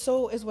 But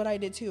so is what I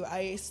did too.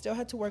 I still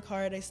had to work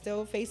hard. I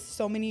still faced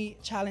so many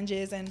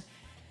challenges, and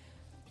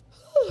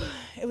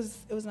it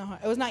was not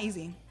hard. It was not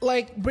easy.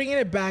 Like, bringing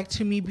it back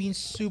to me being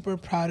super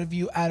proud of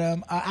you,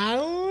 Adam.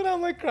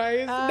 I'm like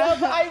crying. No,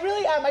 but I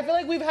really am. I feel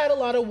like we've had a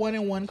lot of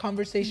one-on-one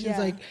conversations,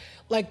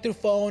 like through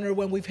phone or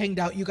when we've hanged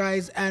out, you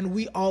guys, and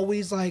we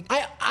always, like,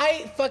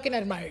 I fucking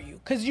admire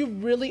you, because you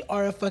really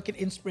are a fucking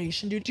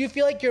inspiration, dude. Do you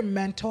feel like your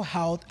mental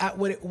health at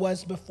what it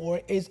was before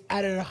is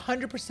at a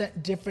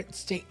 100% different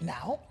state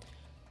now?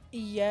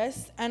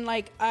 Yes. And,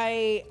 like,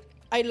 I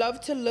I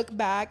love to look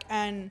back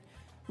and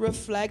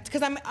reflect,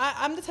 because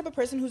I'm the type of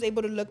person who's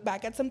able to look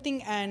back at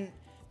something and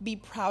be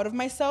proud of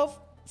myself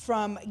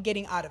from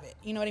getting out of it.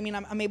 You know what I mean?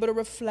 I'm able to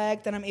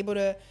reflect, and I'm able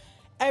to,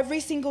 every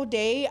single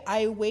day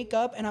I wake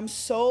up and I'm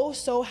so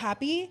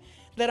happy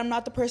that I'm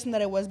not the person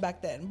that I was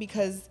back then,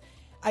 because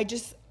I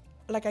just,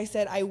 like I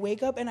said, I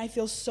wake up and I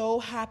feel so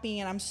happy,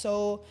 and I'm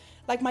so,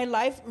 like, my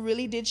life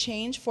really did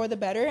change for the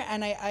better.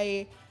 And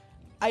I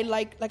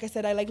like I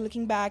said, I like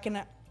looking back,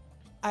 and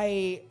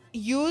I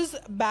use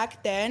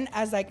back then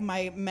as like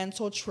my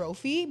mental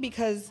trophy,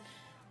 because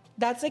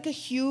that's like a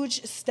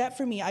huge step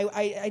for me.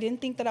 I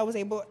didn't think that I was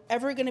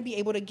ever gonna be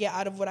able to get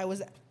out of what I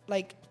was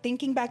like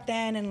thinking back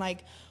then, and like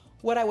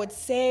what I would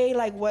say,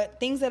 like what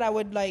things that I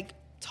would like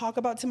talk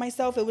about to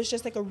myself. It was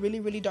just like a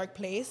really dark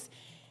place.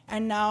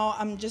 And now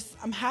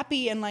I'm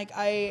happy, and like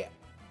I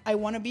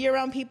want to be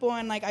around people,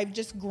 and like I've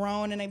just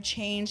grown and I've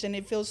changed, and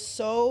it feels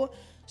so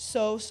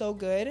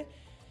good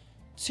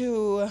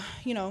to,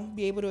 you know,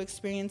 be able to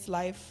experience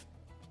life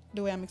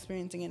the way I'm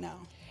experiencing it now.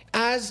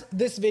 As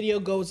this video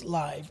goes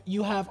live,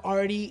 you have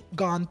already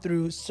gone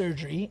through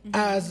surgery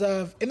as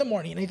of in the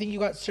morning. I think you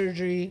got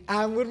surgery.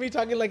 I'm going to be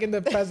talking like in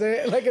the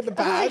present, like in the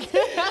past.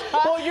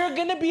 Well, you're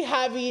going to be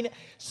having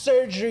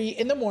surgery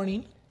in the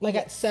morning, like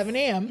at 7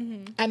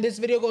 a.m. And this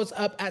video goes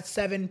up at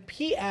 7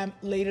 p.m.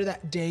 later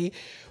that day.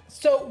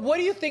 So what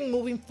do you think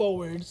moving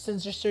forward,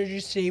 since your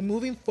surgery today,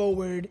 moving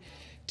forward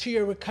to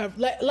your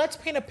recovery? Let's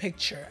paint a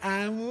picture.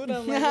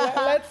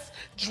 Let's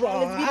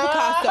draw. Let's be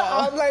Picasso.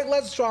 I'm like,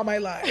 let's draw my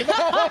life.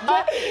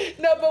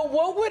 No, but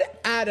what would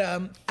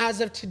Adam, as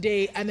of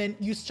today, and then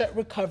you start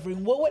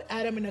recovering, what would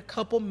Adam in a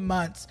couple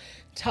months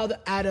tell the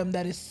Adam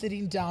that is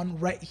sitting down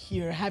right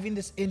here, having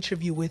this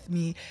interview with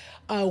me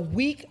a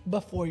week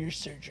before your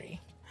surgery?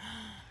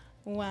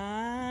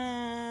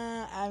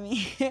 Wow. I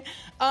mean,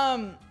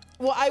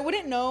 well, I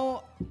wouldn't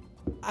know.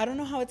 I don't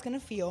know how it's going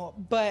to feel,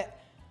 but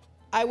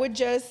I would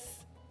just,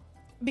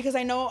 because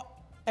I know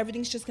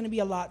everything's just going to be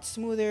a lot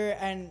smoother,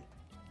 and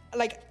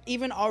like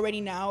even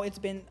already now it's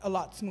been a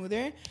lot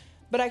smoother,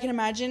 but I can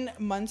imagine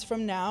months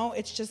from now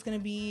it's just going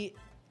to be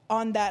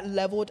on that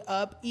leveled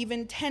up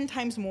even 10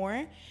 times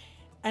more.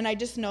 And I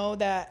just know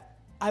that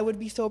I would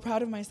be so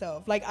proud of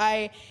myself. Like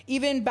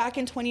even back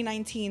in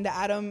 2019, the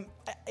Adam,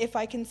 if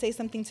I can say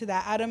something to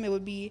that Adam, it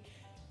would be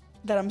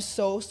that I'm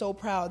so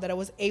proud that I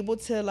was able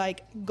to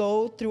like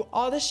go through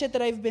all the shit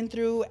that I've been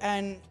through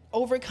and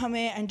overcome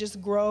it, and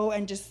just grow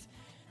and just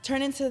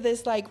turn into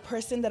this like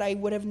person that I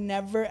would have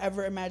never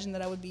ever imagined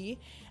that I would be.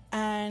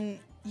 And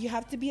you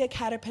have to be a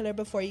caterpillar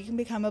before you can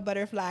become a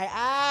butterfly.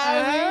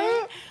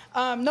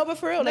 No, but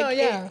for real,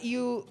 like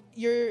you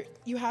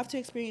have to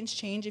experience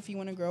change if you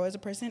want to grow as a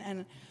person.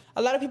 And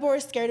a lot of people are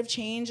scared of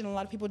change, and a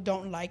lot of people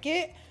don't like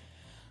it.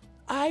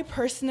 I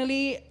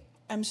personally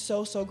am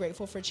so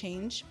grateful for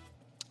change.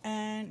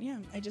 And yeah,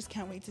 I just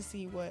can't wait to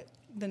see what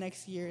the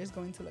next year is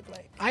going to look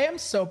like. I am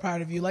so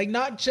proud of you. Like,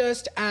 not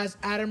just as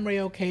Adam Ray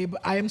OK,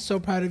 but I am so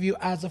proud of you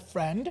as a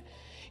friend.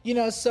 You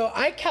know, so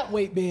I can't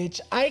wait, bitch.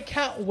 I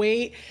can't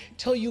wait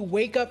till you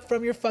wake up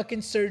from your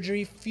fucking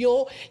surgery,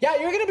 you're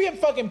gonna be in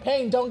fucking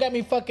pain, don't get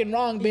me fucking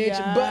wrong, bitch.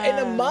 Yeah. But in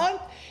a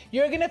month,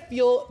 you're gonna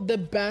feel the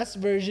best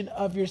version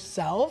of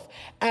yourself.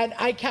 And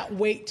I can't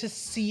wait to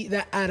see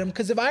that Adam.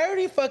 Because if I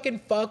already fucking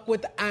fuck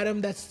with the Adam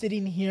that's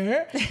sitting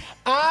here,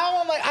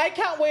 I'm like, I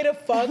can't wait to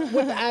fuck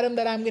with the Adam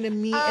that I'm gonna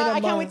meet in a month.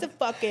 I can't wait to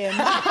fuck him.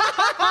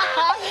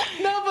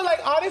 No, but like,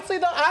 honestly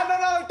though, I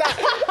don't know like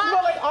that.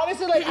 But like,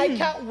 honestly, like, I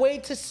can't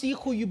wait to see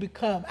who you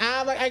become.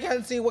 I'm like, I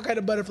can't see what kind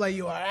of butterfly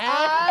you are.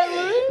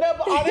 No,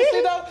 but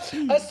honestly though,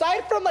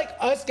 aside from like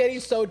us getting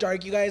so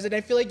dark, you guys, and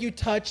I feel like you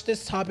touched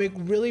this topic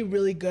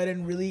really good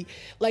and really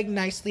like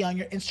nicely on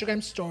your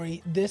Instagram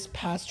story this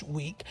past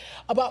week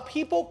about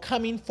people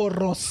coming for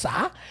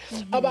Rosa,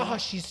 about how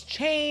she's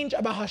changed,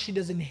 about how she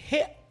doesn't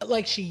hit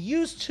like she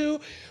used to.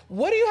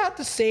 What do you have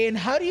to say, and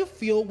how do you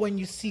feel when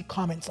you see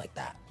comments like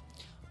that?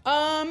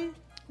 I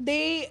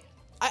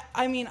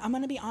mean, I'm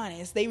gonna be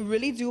honest, they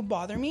really do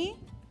bother me.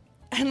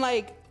 And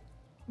like,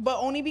 but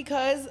only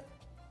because,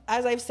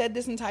 as I've said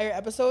this entire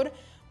episode,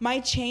 my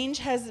change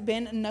has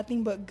been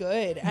nothing but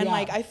good. And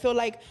like, I feel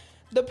like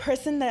the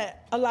person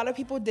that a lot of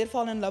people did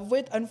fall in love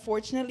with,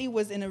 unfortunately,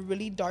 was in a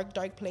really dark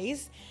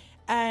place.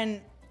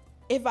 And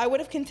if I would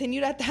have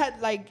continued at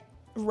that like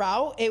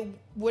route, it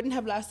wouldn't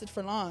have lasted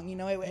for long. You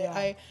know,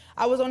 I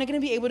was only going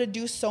to be able to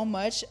do so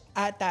much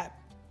at that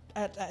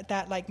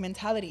like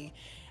mentality.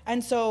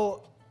 And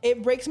so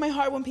it breaks my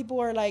heart when people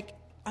are like,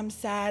 I'm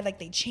sad, like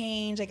they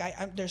change,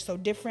 like they're so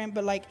different.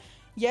 But like,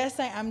 yes,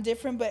 I am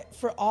different, but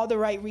for all the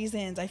right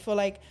reasons. I feel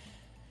like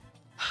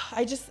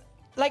I just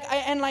like,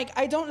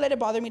 I don't let it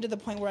bother me to the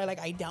point where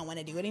I don't want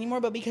to do it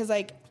anymore. But because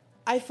like,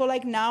 I feel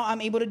like now I'm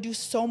able to do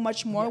so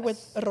much more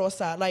with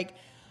Rosa. Like,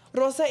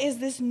 Rosa is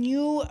this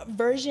new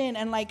version,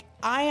 and like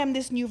I am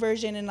this new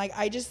version, and like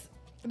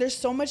there's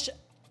so much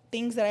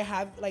things that I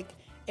have like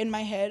in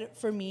my head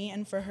for me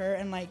and for her,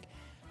 and like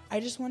I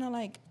just want to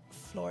like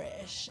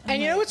flourish.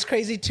 And you know what's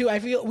crazy too? I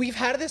feel we've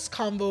had this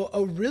combo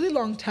a really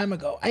long time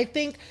ago. I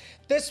think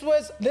this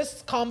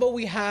combo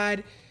we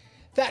had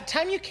that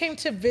time you came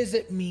to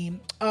visit me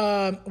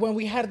when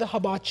we had the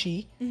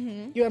hibachi,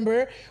 you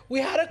remember? We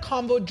had a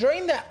convo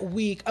during that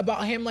week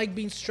about him like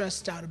being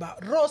stressed out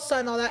about Rosa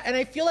and all that. And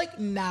I feel like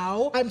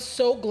now I'm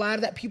so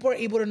glad that people are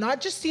able to not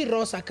just see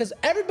Rosa, because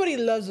everybody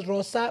loves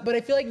Rosa, but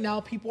I feel like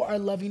now people are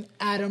loving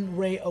Adam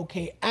Ray,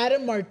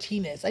 Adam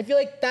Martinez. I feel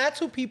like that's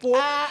who people...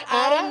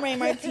 Adam Ray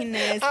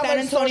Martinez, San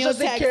Antonio,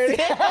 Texas.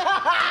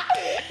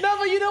 No,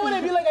 but you know what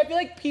I mean? Like, I feel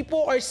like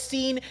people are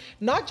seeing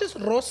not just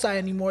Rosa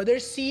anymore. They're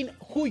seeing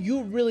who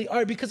you really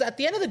are. Because at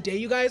the end of the day,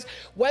 you guys,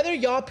 whether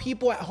y'all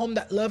people at home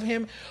that love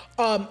him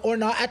or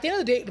not, at the end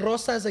of the day,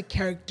 Rosa is a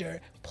character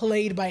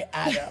played by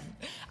Adam.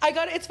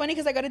 It's funny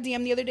because I got a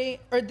DM the other day,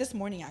 or this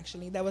morning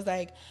actually, that was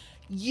like,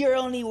 you're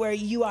only where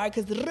you are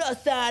because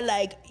Rosa,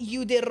 like,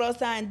 you did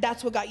Rosa and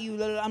that's what got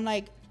you. I'm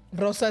like,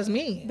 Rosa's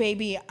me.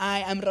 Baby,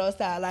 I am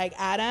Rosa. Like,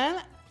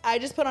 Adam, I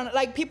just put on,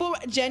 like, people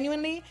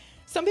genuinely,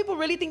 some people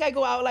really think I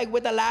go out like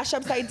with a lash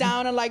upside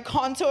down and like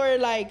contour,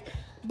 like,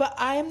 but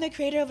I am the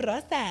creator of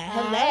Rosa.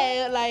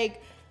 Hello,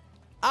 like,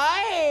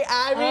 I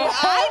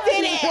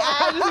did it.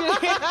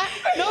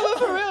 No, but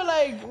for real,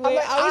 like, wait,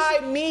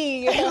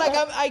 me. Like,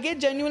 I get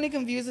genuinely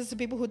confused as to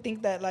people who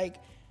think that like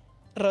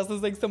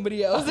Rosa's like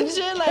somebody else and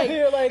shit. Like,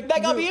 you're like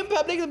I'll be in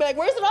public and be like,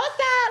 "Where's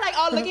Rosa?" Like,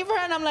 all looking for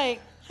her, and I'm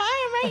like,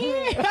 "Hi, I'm right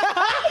here."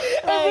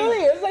 It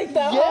really is like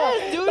that.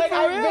 Yes, dude. Like, for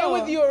I've real. been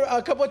with you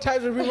a couple of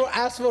times when people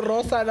ask for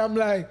Rosa, and I'm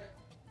like,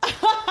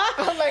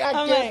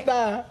 I guess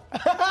that.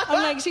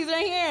 I'm like, she's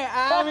right here.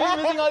 I'm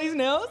really missing all these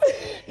nails.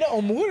 No,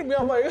 I'm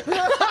like,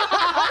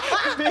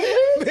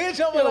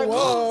 bitch, I'm like,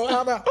 whoa.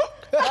 I'm like,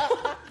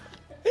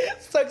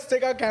 suck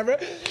stick on camera.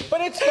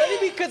 But it's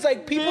funny because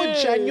like people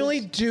genuinely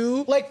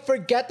do like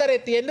forget that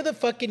at the end of the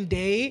fucking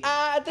day.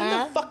 At the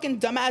end of the fucking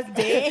dumbass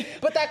day.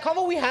 But that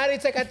convo we had,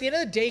 it's like at the end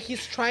of the day,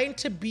 he's trying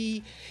to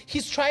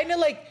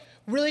like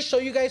really show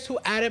you guys who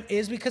Adam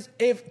is, because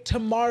if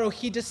tomorrow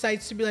he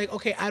decides to be like,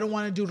 okay, I don't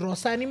want to do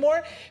Rosa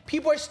anymore,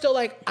 people are still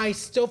like, I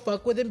still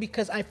fuck with him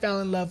because I fell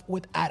in love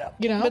with Adam,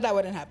 you know? But that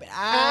wouldn't happen.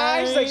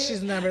 It's like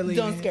she's never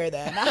leaving. Don't scare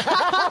them.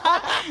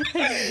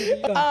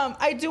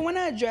 I do want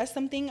to address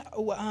something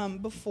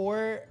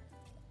before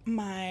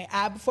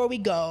we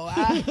go,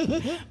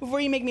 before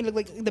you make me look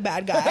like the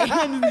bad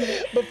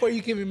guy. Before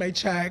you give me my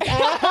check.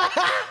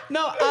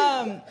 No,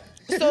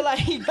 so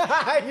like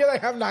you're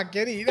like, I'm not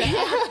kidding.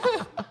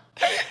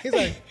 He's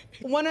like,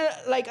 want to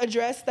like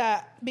address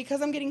that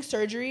because I'm getting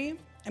surgery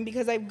and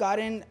because I've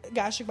gotten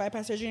gastric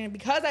bypass surgery and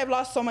because I've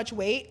lost so much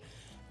weight.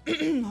 Hold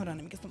on, let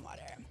me get some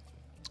water.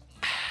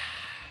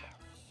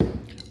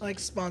 Like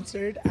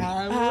sponsored.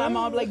 I'm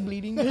all like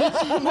bleeding in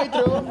my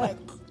throat. I'm like,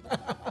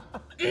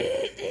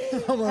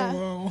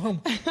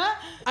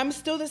 I'm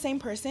still the same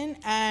person,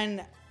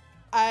 and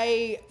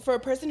for a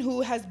person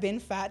who has been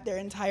fat their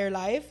entire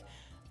life,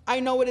 I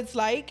know what it's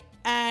like,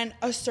 and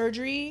a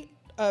surgery,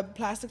 a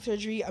plastic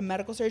surgery, a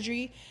medical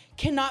surgery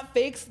cannot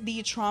fix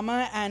the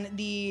trauma and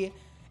the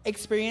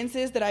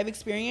experiences that I've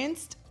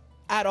experienced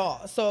at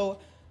all. So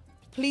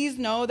please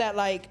know that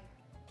like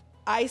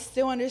I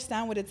still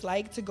understand what it's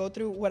like to go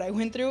through what I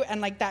went through,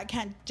 and like that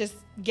can't just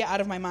get out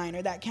of my mind,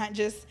 or that can't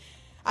just,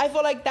 I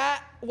feel like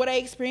that what I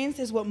experienced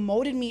is what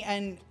molded me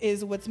and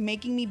is what's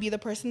making me be the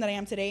person that I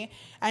am today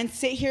and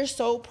sit here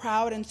so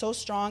proud and so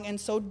strong and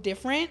so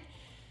different.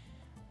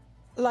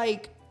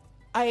 Like,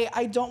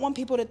 I don't want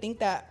people to think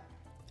that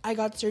I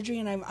got surgery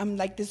and I'm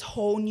like this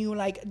whole new,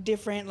 like,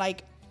 different,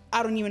 like,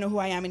 I don't even know who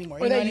I am anymore.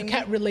 Or that you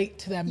can't relate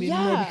to them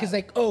anymore because,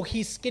 like, oh,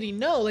 he's skinny.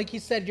 No, like you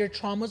said, your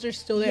traumas are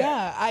still there.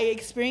 Yeah, I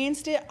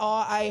experienced it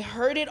all. I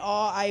heard it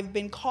all. I've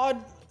been called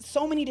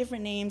so many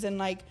different names, and,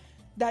 like,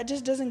 that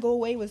just doesn't go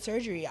away with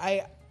surgery.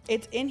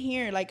 It's in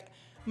here. Like,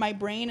 my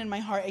brain and my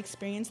heart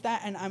experienced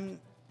that, and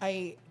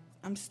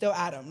I'm still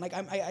Adam. Like,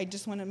 I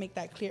just want to make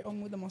that clear. Oh,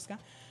 muda mosca.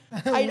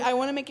 I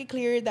want to make it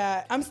clear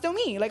that I'm still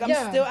me. Like,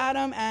 I'm still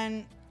Adam,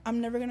 and I'm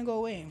never going to go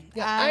away.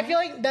 Yeah, I feel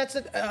like that's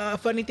a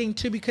funny thing,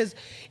 too, because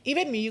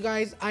even me, you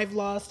guys, I've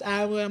lost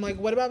Adam. I'm like,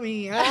 what about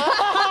me?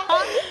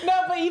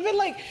 No, but even,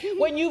 like,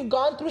 when you've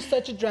gone through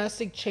such a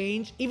drastic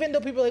change, even though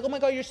people are like, oh, my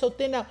God, you're so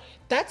thin now,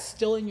 that's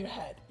still in your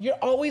head. You're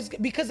always,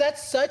 because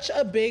that's such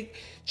a big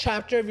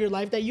chapter of your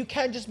life that you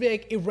can't just be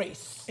like,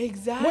 erase.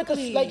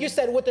 Exactly. Like you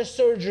said, with the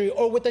surgery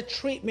or with the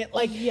treatment,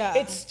 like,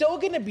 it's still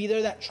going to be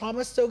there. That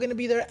trauma's still going to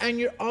be there. And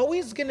you're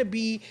always going to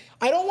be,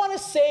 I don't want to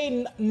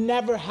say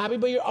never happy,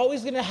 but you're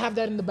always going to have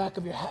that in the back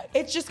of your head.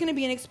 It's just going to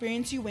be an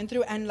experience you went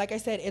through. And like I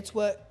said, it's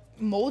what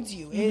molds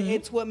you. Mm-hmm.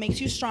 It's what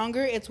makes you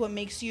stronger. It's what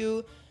makes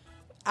you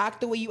act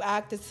the way you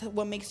act. It's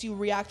what makes you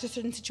react to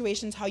certain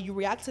situations, how you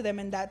react to them.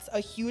 And that's a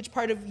huge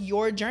part of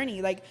your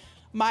journey. Like,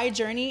 my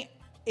journey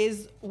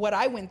is what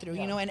I went through,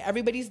 you know, and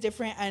everybody's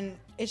different. And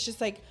it's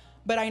just like,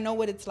 but I know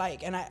what it's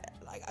like, and a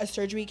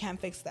surgery can't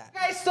fix that.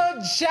 Guys, so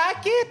ya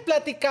que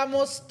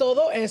platicamos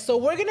todo eso,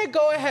 we're gonna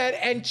go ahead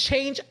and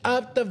change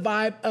up the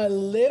vibe a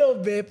little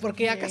bit, porque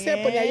ya casi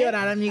me ponía a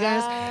llorar,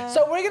 amigas.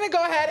 So we're gonna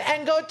go ahead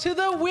and go to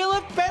the Wheel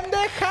of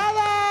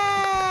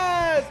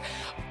Pendejadas.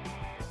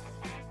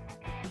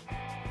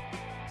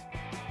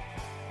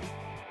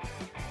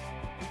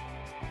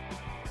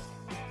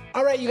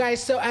 All right, you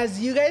guys. So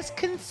as you guys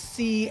can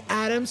see,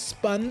 Adam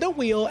spun the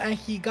wheel and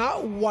he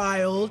got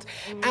wild.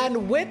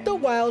 And with the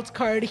wild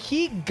card,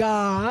 he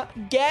got...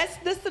 Guess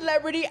the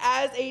celebrity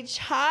as a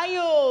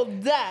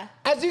child.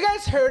 As you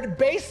guys heard,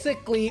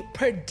 basically,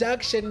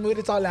 production mood.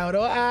 It's all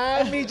Lauro.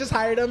 Me just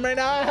hired him right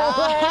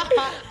now.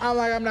 I'm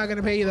like, I'm not going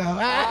to pay you though.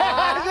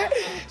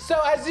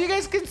 So as you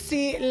guys can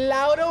see,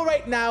 Lauro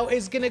right now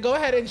is going to go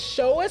ahead and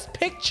show us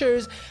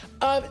pictures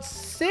of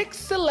 6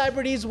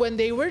 celebrities when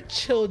they were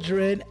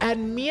children,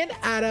 and me and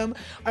Adam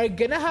are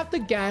gonna have to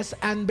guess,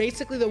 and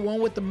basically the one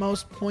with the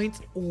most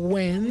points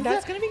wins.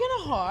 That's gonna be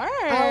kind of hard.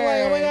 I'm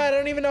like, oh my god, I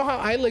don't even know how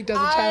I looked as a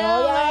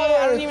child.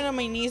 I don't even know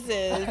my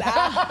nieces.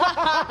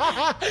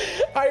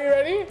 Are you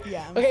ready?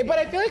 Yeah. Okay, but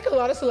I feel like a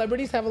lot of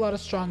celebrities have a lot of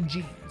strong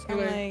genes. I'm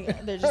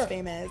like, they're just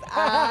famous.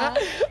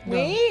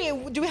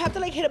 Wait, do we have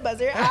to like hit a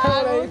buzzer?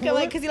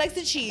 Because he likes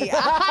to cheat.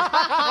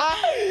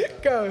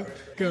 Go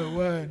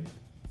 1.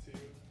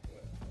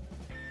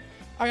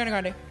 Ariana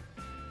Grande.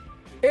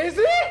 Is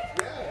it? Yeah.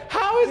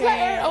 How is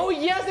that? Oh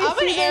yes, I'm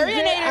an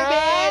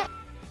Arianator,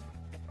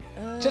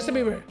 bitch. Justin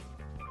Bieber.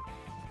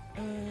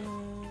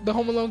 The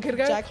Home Alone kid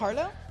guy. Jack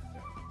Harlow.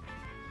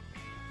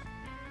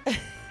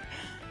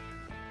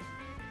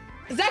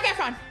 Zac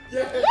Efron.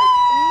 Yeah.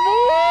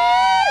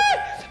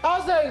 I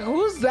was like,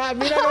 who's that?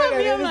 Me not knowing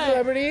any of the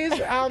celebrities.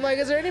 I'm like,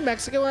 is there any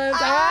Mexican ones?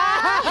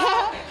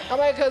 I'm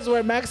like, because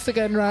we're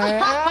Mexican, right?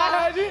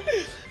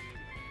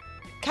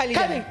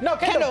 Kylie. No,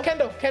 Kendall.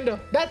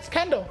 That's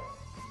Kendall.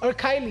 Or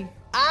Kylie.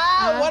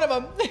 One of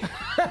them.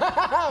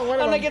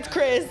 I'm like, it's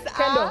Chris.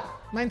 Kendall.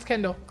 Mine's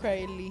Kendall.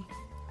 Kylie.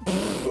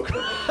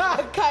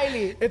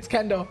 Kylie. It's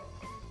Kendall.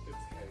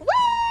 Woo!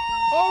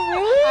 Oh,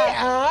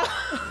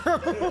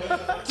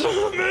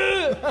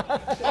 really?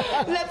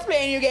 Let's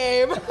play a new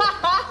game.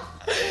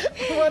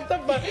 What the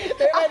fuck?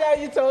 Right now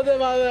you told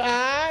them all the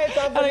it's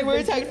all like,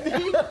 we're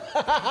texting.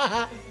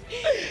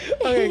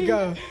 Okay,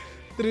 go.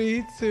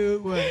 3, 2,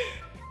 1.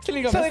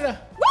 Selena.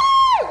 Woo!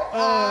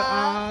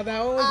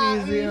 That one was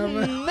easy.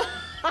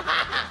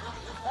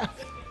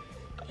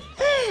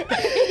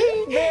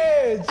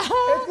 Bitch.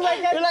 It's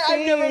like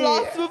I've never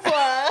lost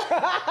before.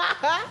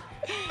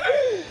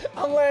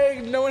 I'm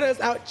like, no one has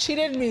out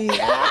cheated me.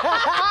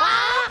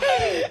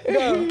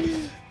 Go.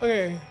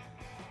 Okay.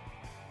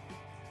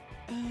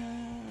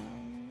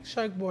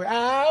 Shark Boy.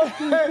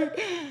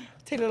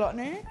 Taylor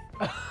Lautner.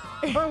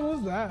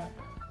 Who's that?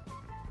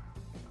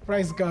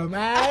 Rice Gum.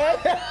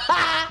 The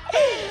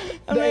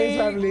Ace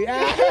Family.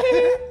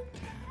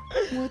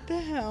 What the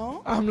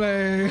hell? I'm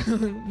like,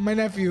 my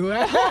nephew.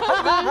 That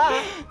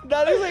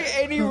looks like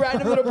any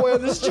random little boy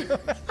on the street.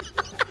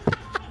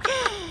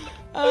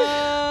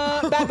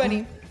 Bad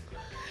Bunny.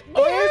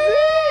 Oh,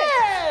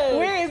 is it?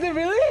 Wait, is it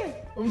really?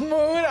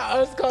 Moon.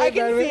 I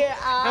can see it.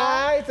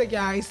 It's like,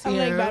 yeah, I see it. I'm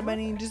like, Bad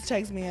Bunny, just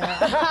text me.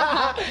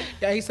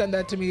 Yeah, he sent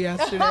that to me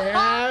yesterday.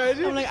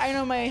 I'm like, I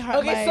know my heart.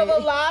 Okay, so the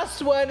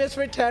last one is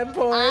for 10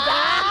 points.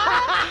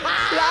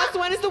 Last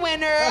one is the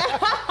winner.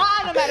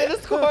 No matter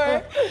the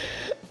score.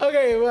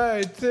 Okay,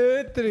 1,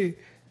 2, 3.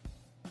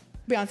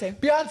 Beyonce.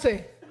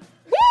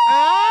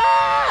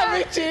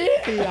 Richie.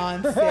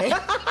 Beyonce.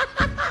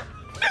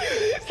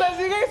 So as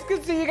you guys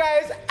can see,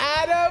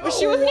 Adam But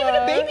she wasn't even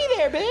a baby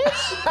there, bitch.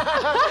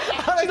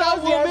 She's a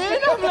woman.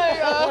 I'm like,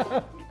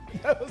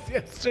 that was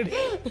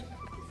yesterday.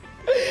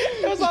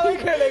 It was all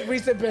like her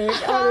recent pic.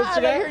 I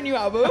like her new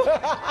album.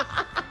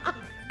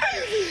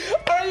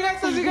 Alright, you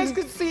guys, so as you guys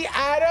can see,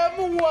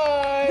 Adam won.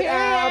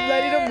 I'm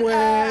letting him win.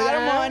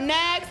 Adam won.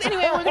 Next.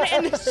 Anyway, we're gonna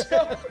end the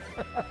show.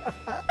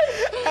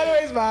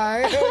 Anyways,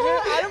 bye.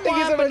 Adam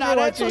won, but not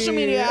on social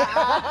media.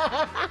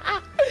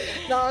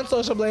 Not on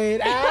Social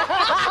Blade.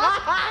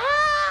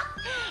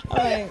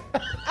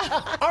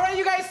 Alright,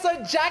 you guys, so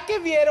ya que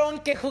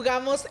vieron que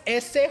jugamos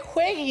ese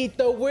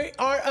jueguito, we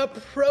are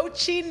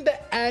approaching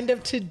the end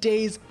of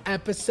today's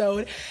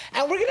episode.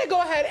 And we're going to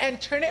go ahead and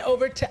turn it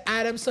over to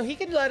Adam so he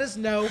can let us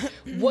know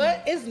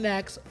what is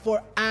next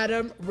for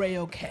Adam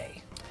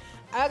Ray-OK.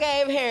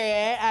 Okay,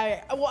 period.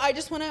 I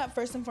just want to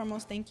first and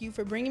foremost thank you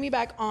for bringing me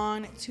back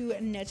on to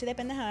Noche de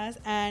Pendejadas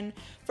and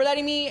for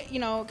letting me,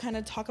 kind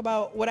of talk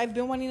about what I've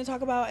been wanting to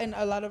talk about and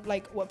a lot of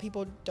like what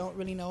people don't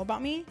really know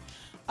about me.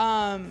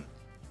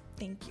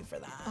 Thank you for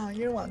that. Oh,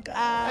 you're welcome.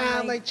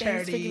 Like Thanks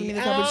charity. for giving me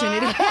this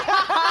opportunity.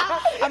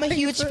 I'm a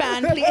huge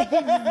fan, please.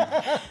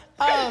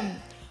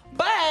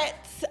 But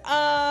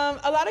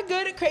a lot of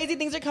good, crazy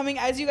things are coming.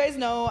 As you guys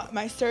know,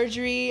 my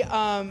surgery.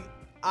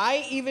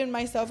 I even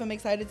myself am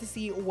excited to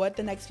see what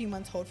the next few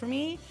months hold for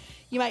me.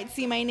 You might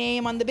see my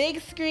name on the big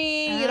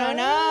screen. You don't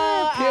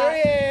know.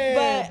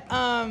 Period.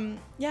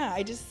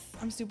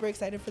 I'm super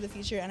excited for the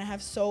future, and I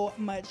have so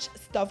much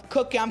stuff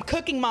cooking. I'm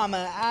cooking,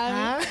 mama.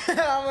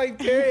 I'm like,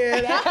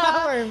 period.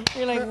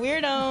 You're like,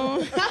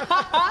 weirdo.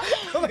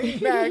 I'm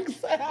like,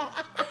 next.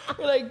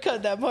 You're like,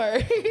 cut that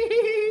part.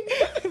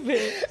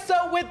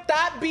 So with with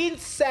that being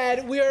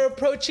said, we are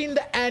approaching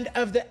the end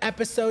of the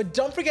episode.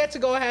 Don't forget to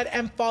go ahead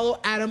and follow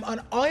Adam on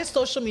all his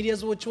social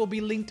medias, which will be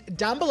linked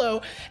down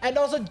below. And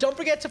also don't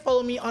forget to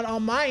follow me on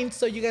all mine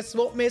so you guys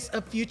won't miss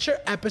a future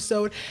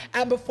episode.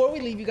 And before we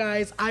leave you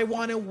guys, I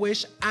want to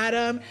wish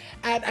Adam,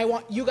 and I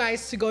want you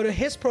guys to go to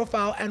his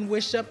profile and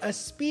wish him a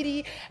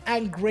speedy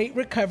and great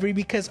recovery,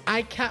 because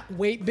I can't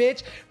wait,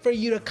 bitch, for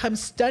you to come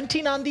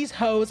stunting on these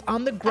hoes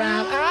on the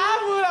ground.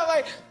 I'm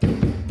like...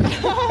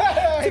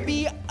 to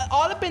be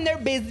all up in their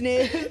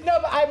business. No,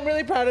 but I'm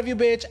really proud of you,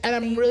 bitch, and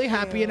I'm really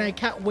happy, and I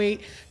can't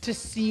wait to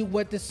see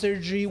what the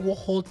surgery will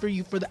hold for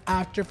you for the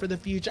after, for the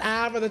future,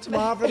 for the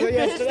tomorrow, for the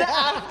yesterday, the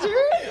after.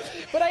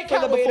 But I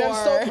can't wait. I'm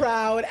so before.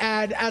 proud,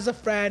 and as a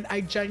friend,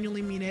 I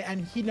genuinely mean it,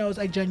 and he knows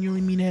I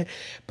genuinely mean it.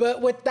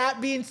 But with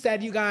that being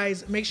said, you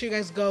guys, make sure you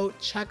guys go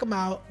check him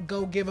out.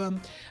 Go give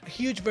him a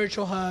huge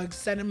virtual hug,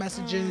 send him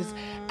messages,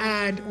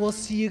 and we'll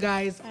see you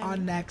guys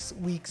on next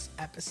week's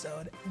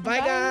episode. Bye,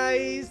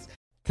 guys.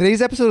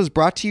 Today's episode is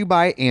brought to you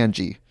by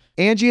Angie.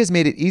 Angie has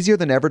made it easier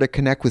than ever to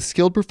connect with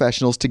skilled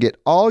professionals to get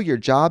all your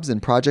jobs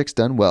and projects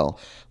done well.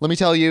 Let me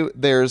tell you,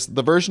 there's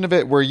the version of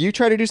it where you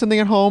try to do something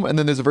at home, and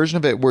then there's a version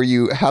of it where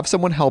you have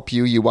someone help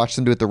you, you watch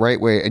them do it the right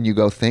way, and you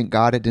go, thank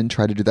God I didn't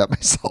try to do that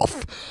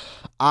myself.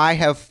 I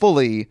have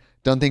fully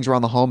done things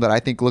around the home that I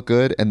think look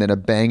good, and then a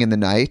bang in the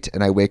night,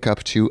 and I wake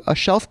up to a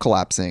shelf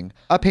collapsing,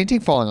 a painting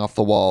falling off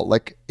the wall.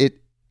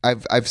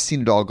 I've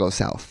seen it all go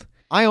south.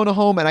 I own a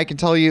home, and I can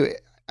tell you,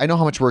 I know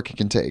how much work it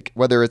can take.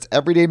 Whether it's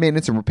everyday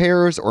maintenance and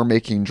repairs or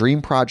making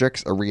dream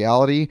projects a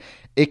reality,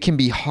 it can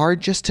be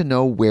hard just to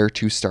know where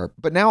to start.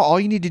 But now all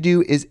you need to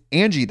do is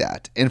Angie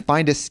that and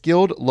find a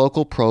skilled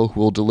local pro who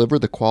will deliver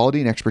the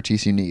quality and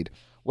expertise you need.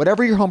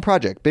 Whatever your home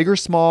project, big or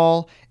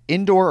small,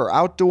 indoor or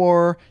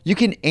outdoor, you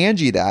can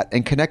Angie that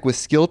and connect with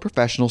skilled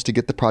professionals to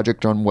get the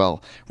project done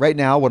well. Right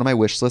now, one of my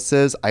wish lists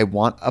is I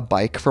want a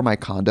bike for my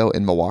condo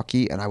in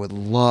Milwaukee, and I would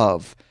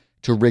love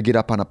to rig it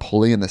up on a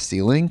pulley in the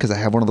ceiling because I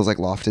have one of those like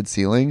lofted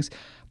ceilings,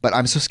 but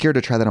I'm so scared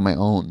to try that on my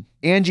own.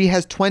 Angie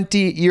has 20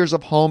 years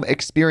of home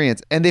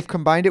experience, and they've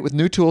combined it with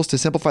new tools to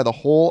simplify the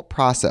whole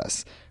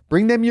process.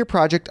 Bring them your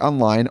project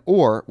online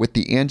or with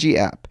the Angie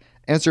app.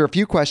 Answer a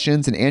few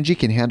questions and Angie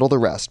can handle the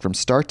rest from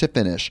start to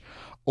finish,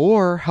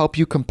 or help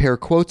you compare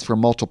quotes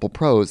from multiple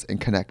pros and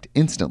connect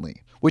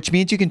instantly, which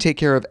means you can take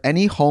care of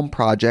any home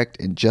project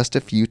in just a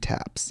few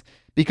taps.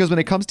 Because when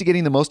it comes to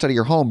getting the most out of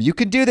your home, you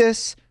can do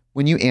this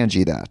when you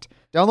Angie that.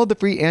 Download the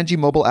free Angie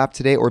mobile app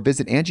today or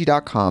visit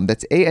Angie.com.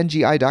 That's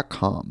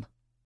ANGI.com.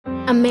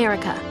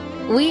 America.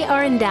 We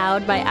are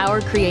endowed by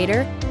our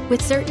Creator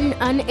with certain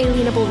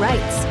unalienable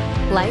rights: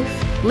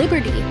 life,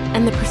 liberty,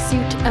 and the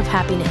pursuit of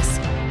happiness.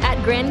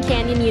 At Grand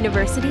Canyon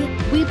University,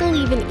 we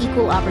believe in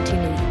equal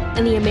opportunity,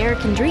 and the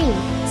American dream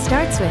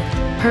starts with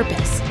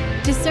purpose.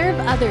 To serve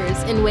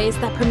others in ways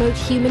that promote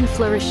human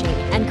flourishing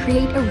and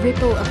create a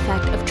ripple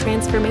effect of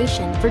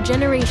transformation for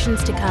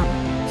generations to come.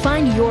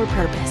 Find your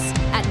purpose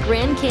at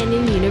Grand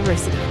Canyon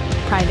University.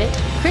 Private,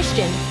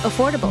 Christian,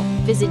 affordable.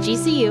 Visit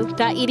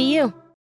gcu.edu.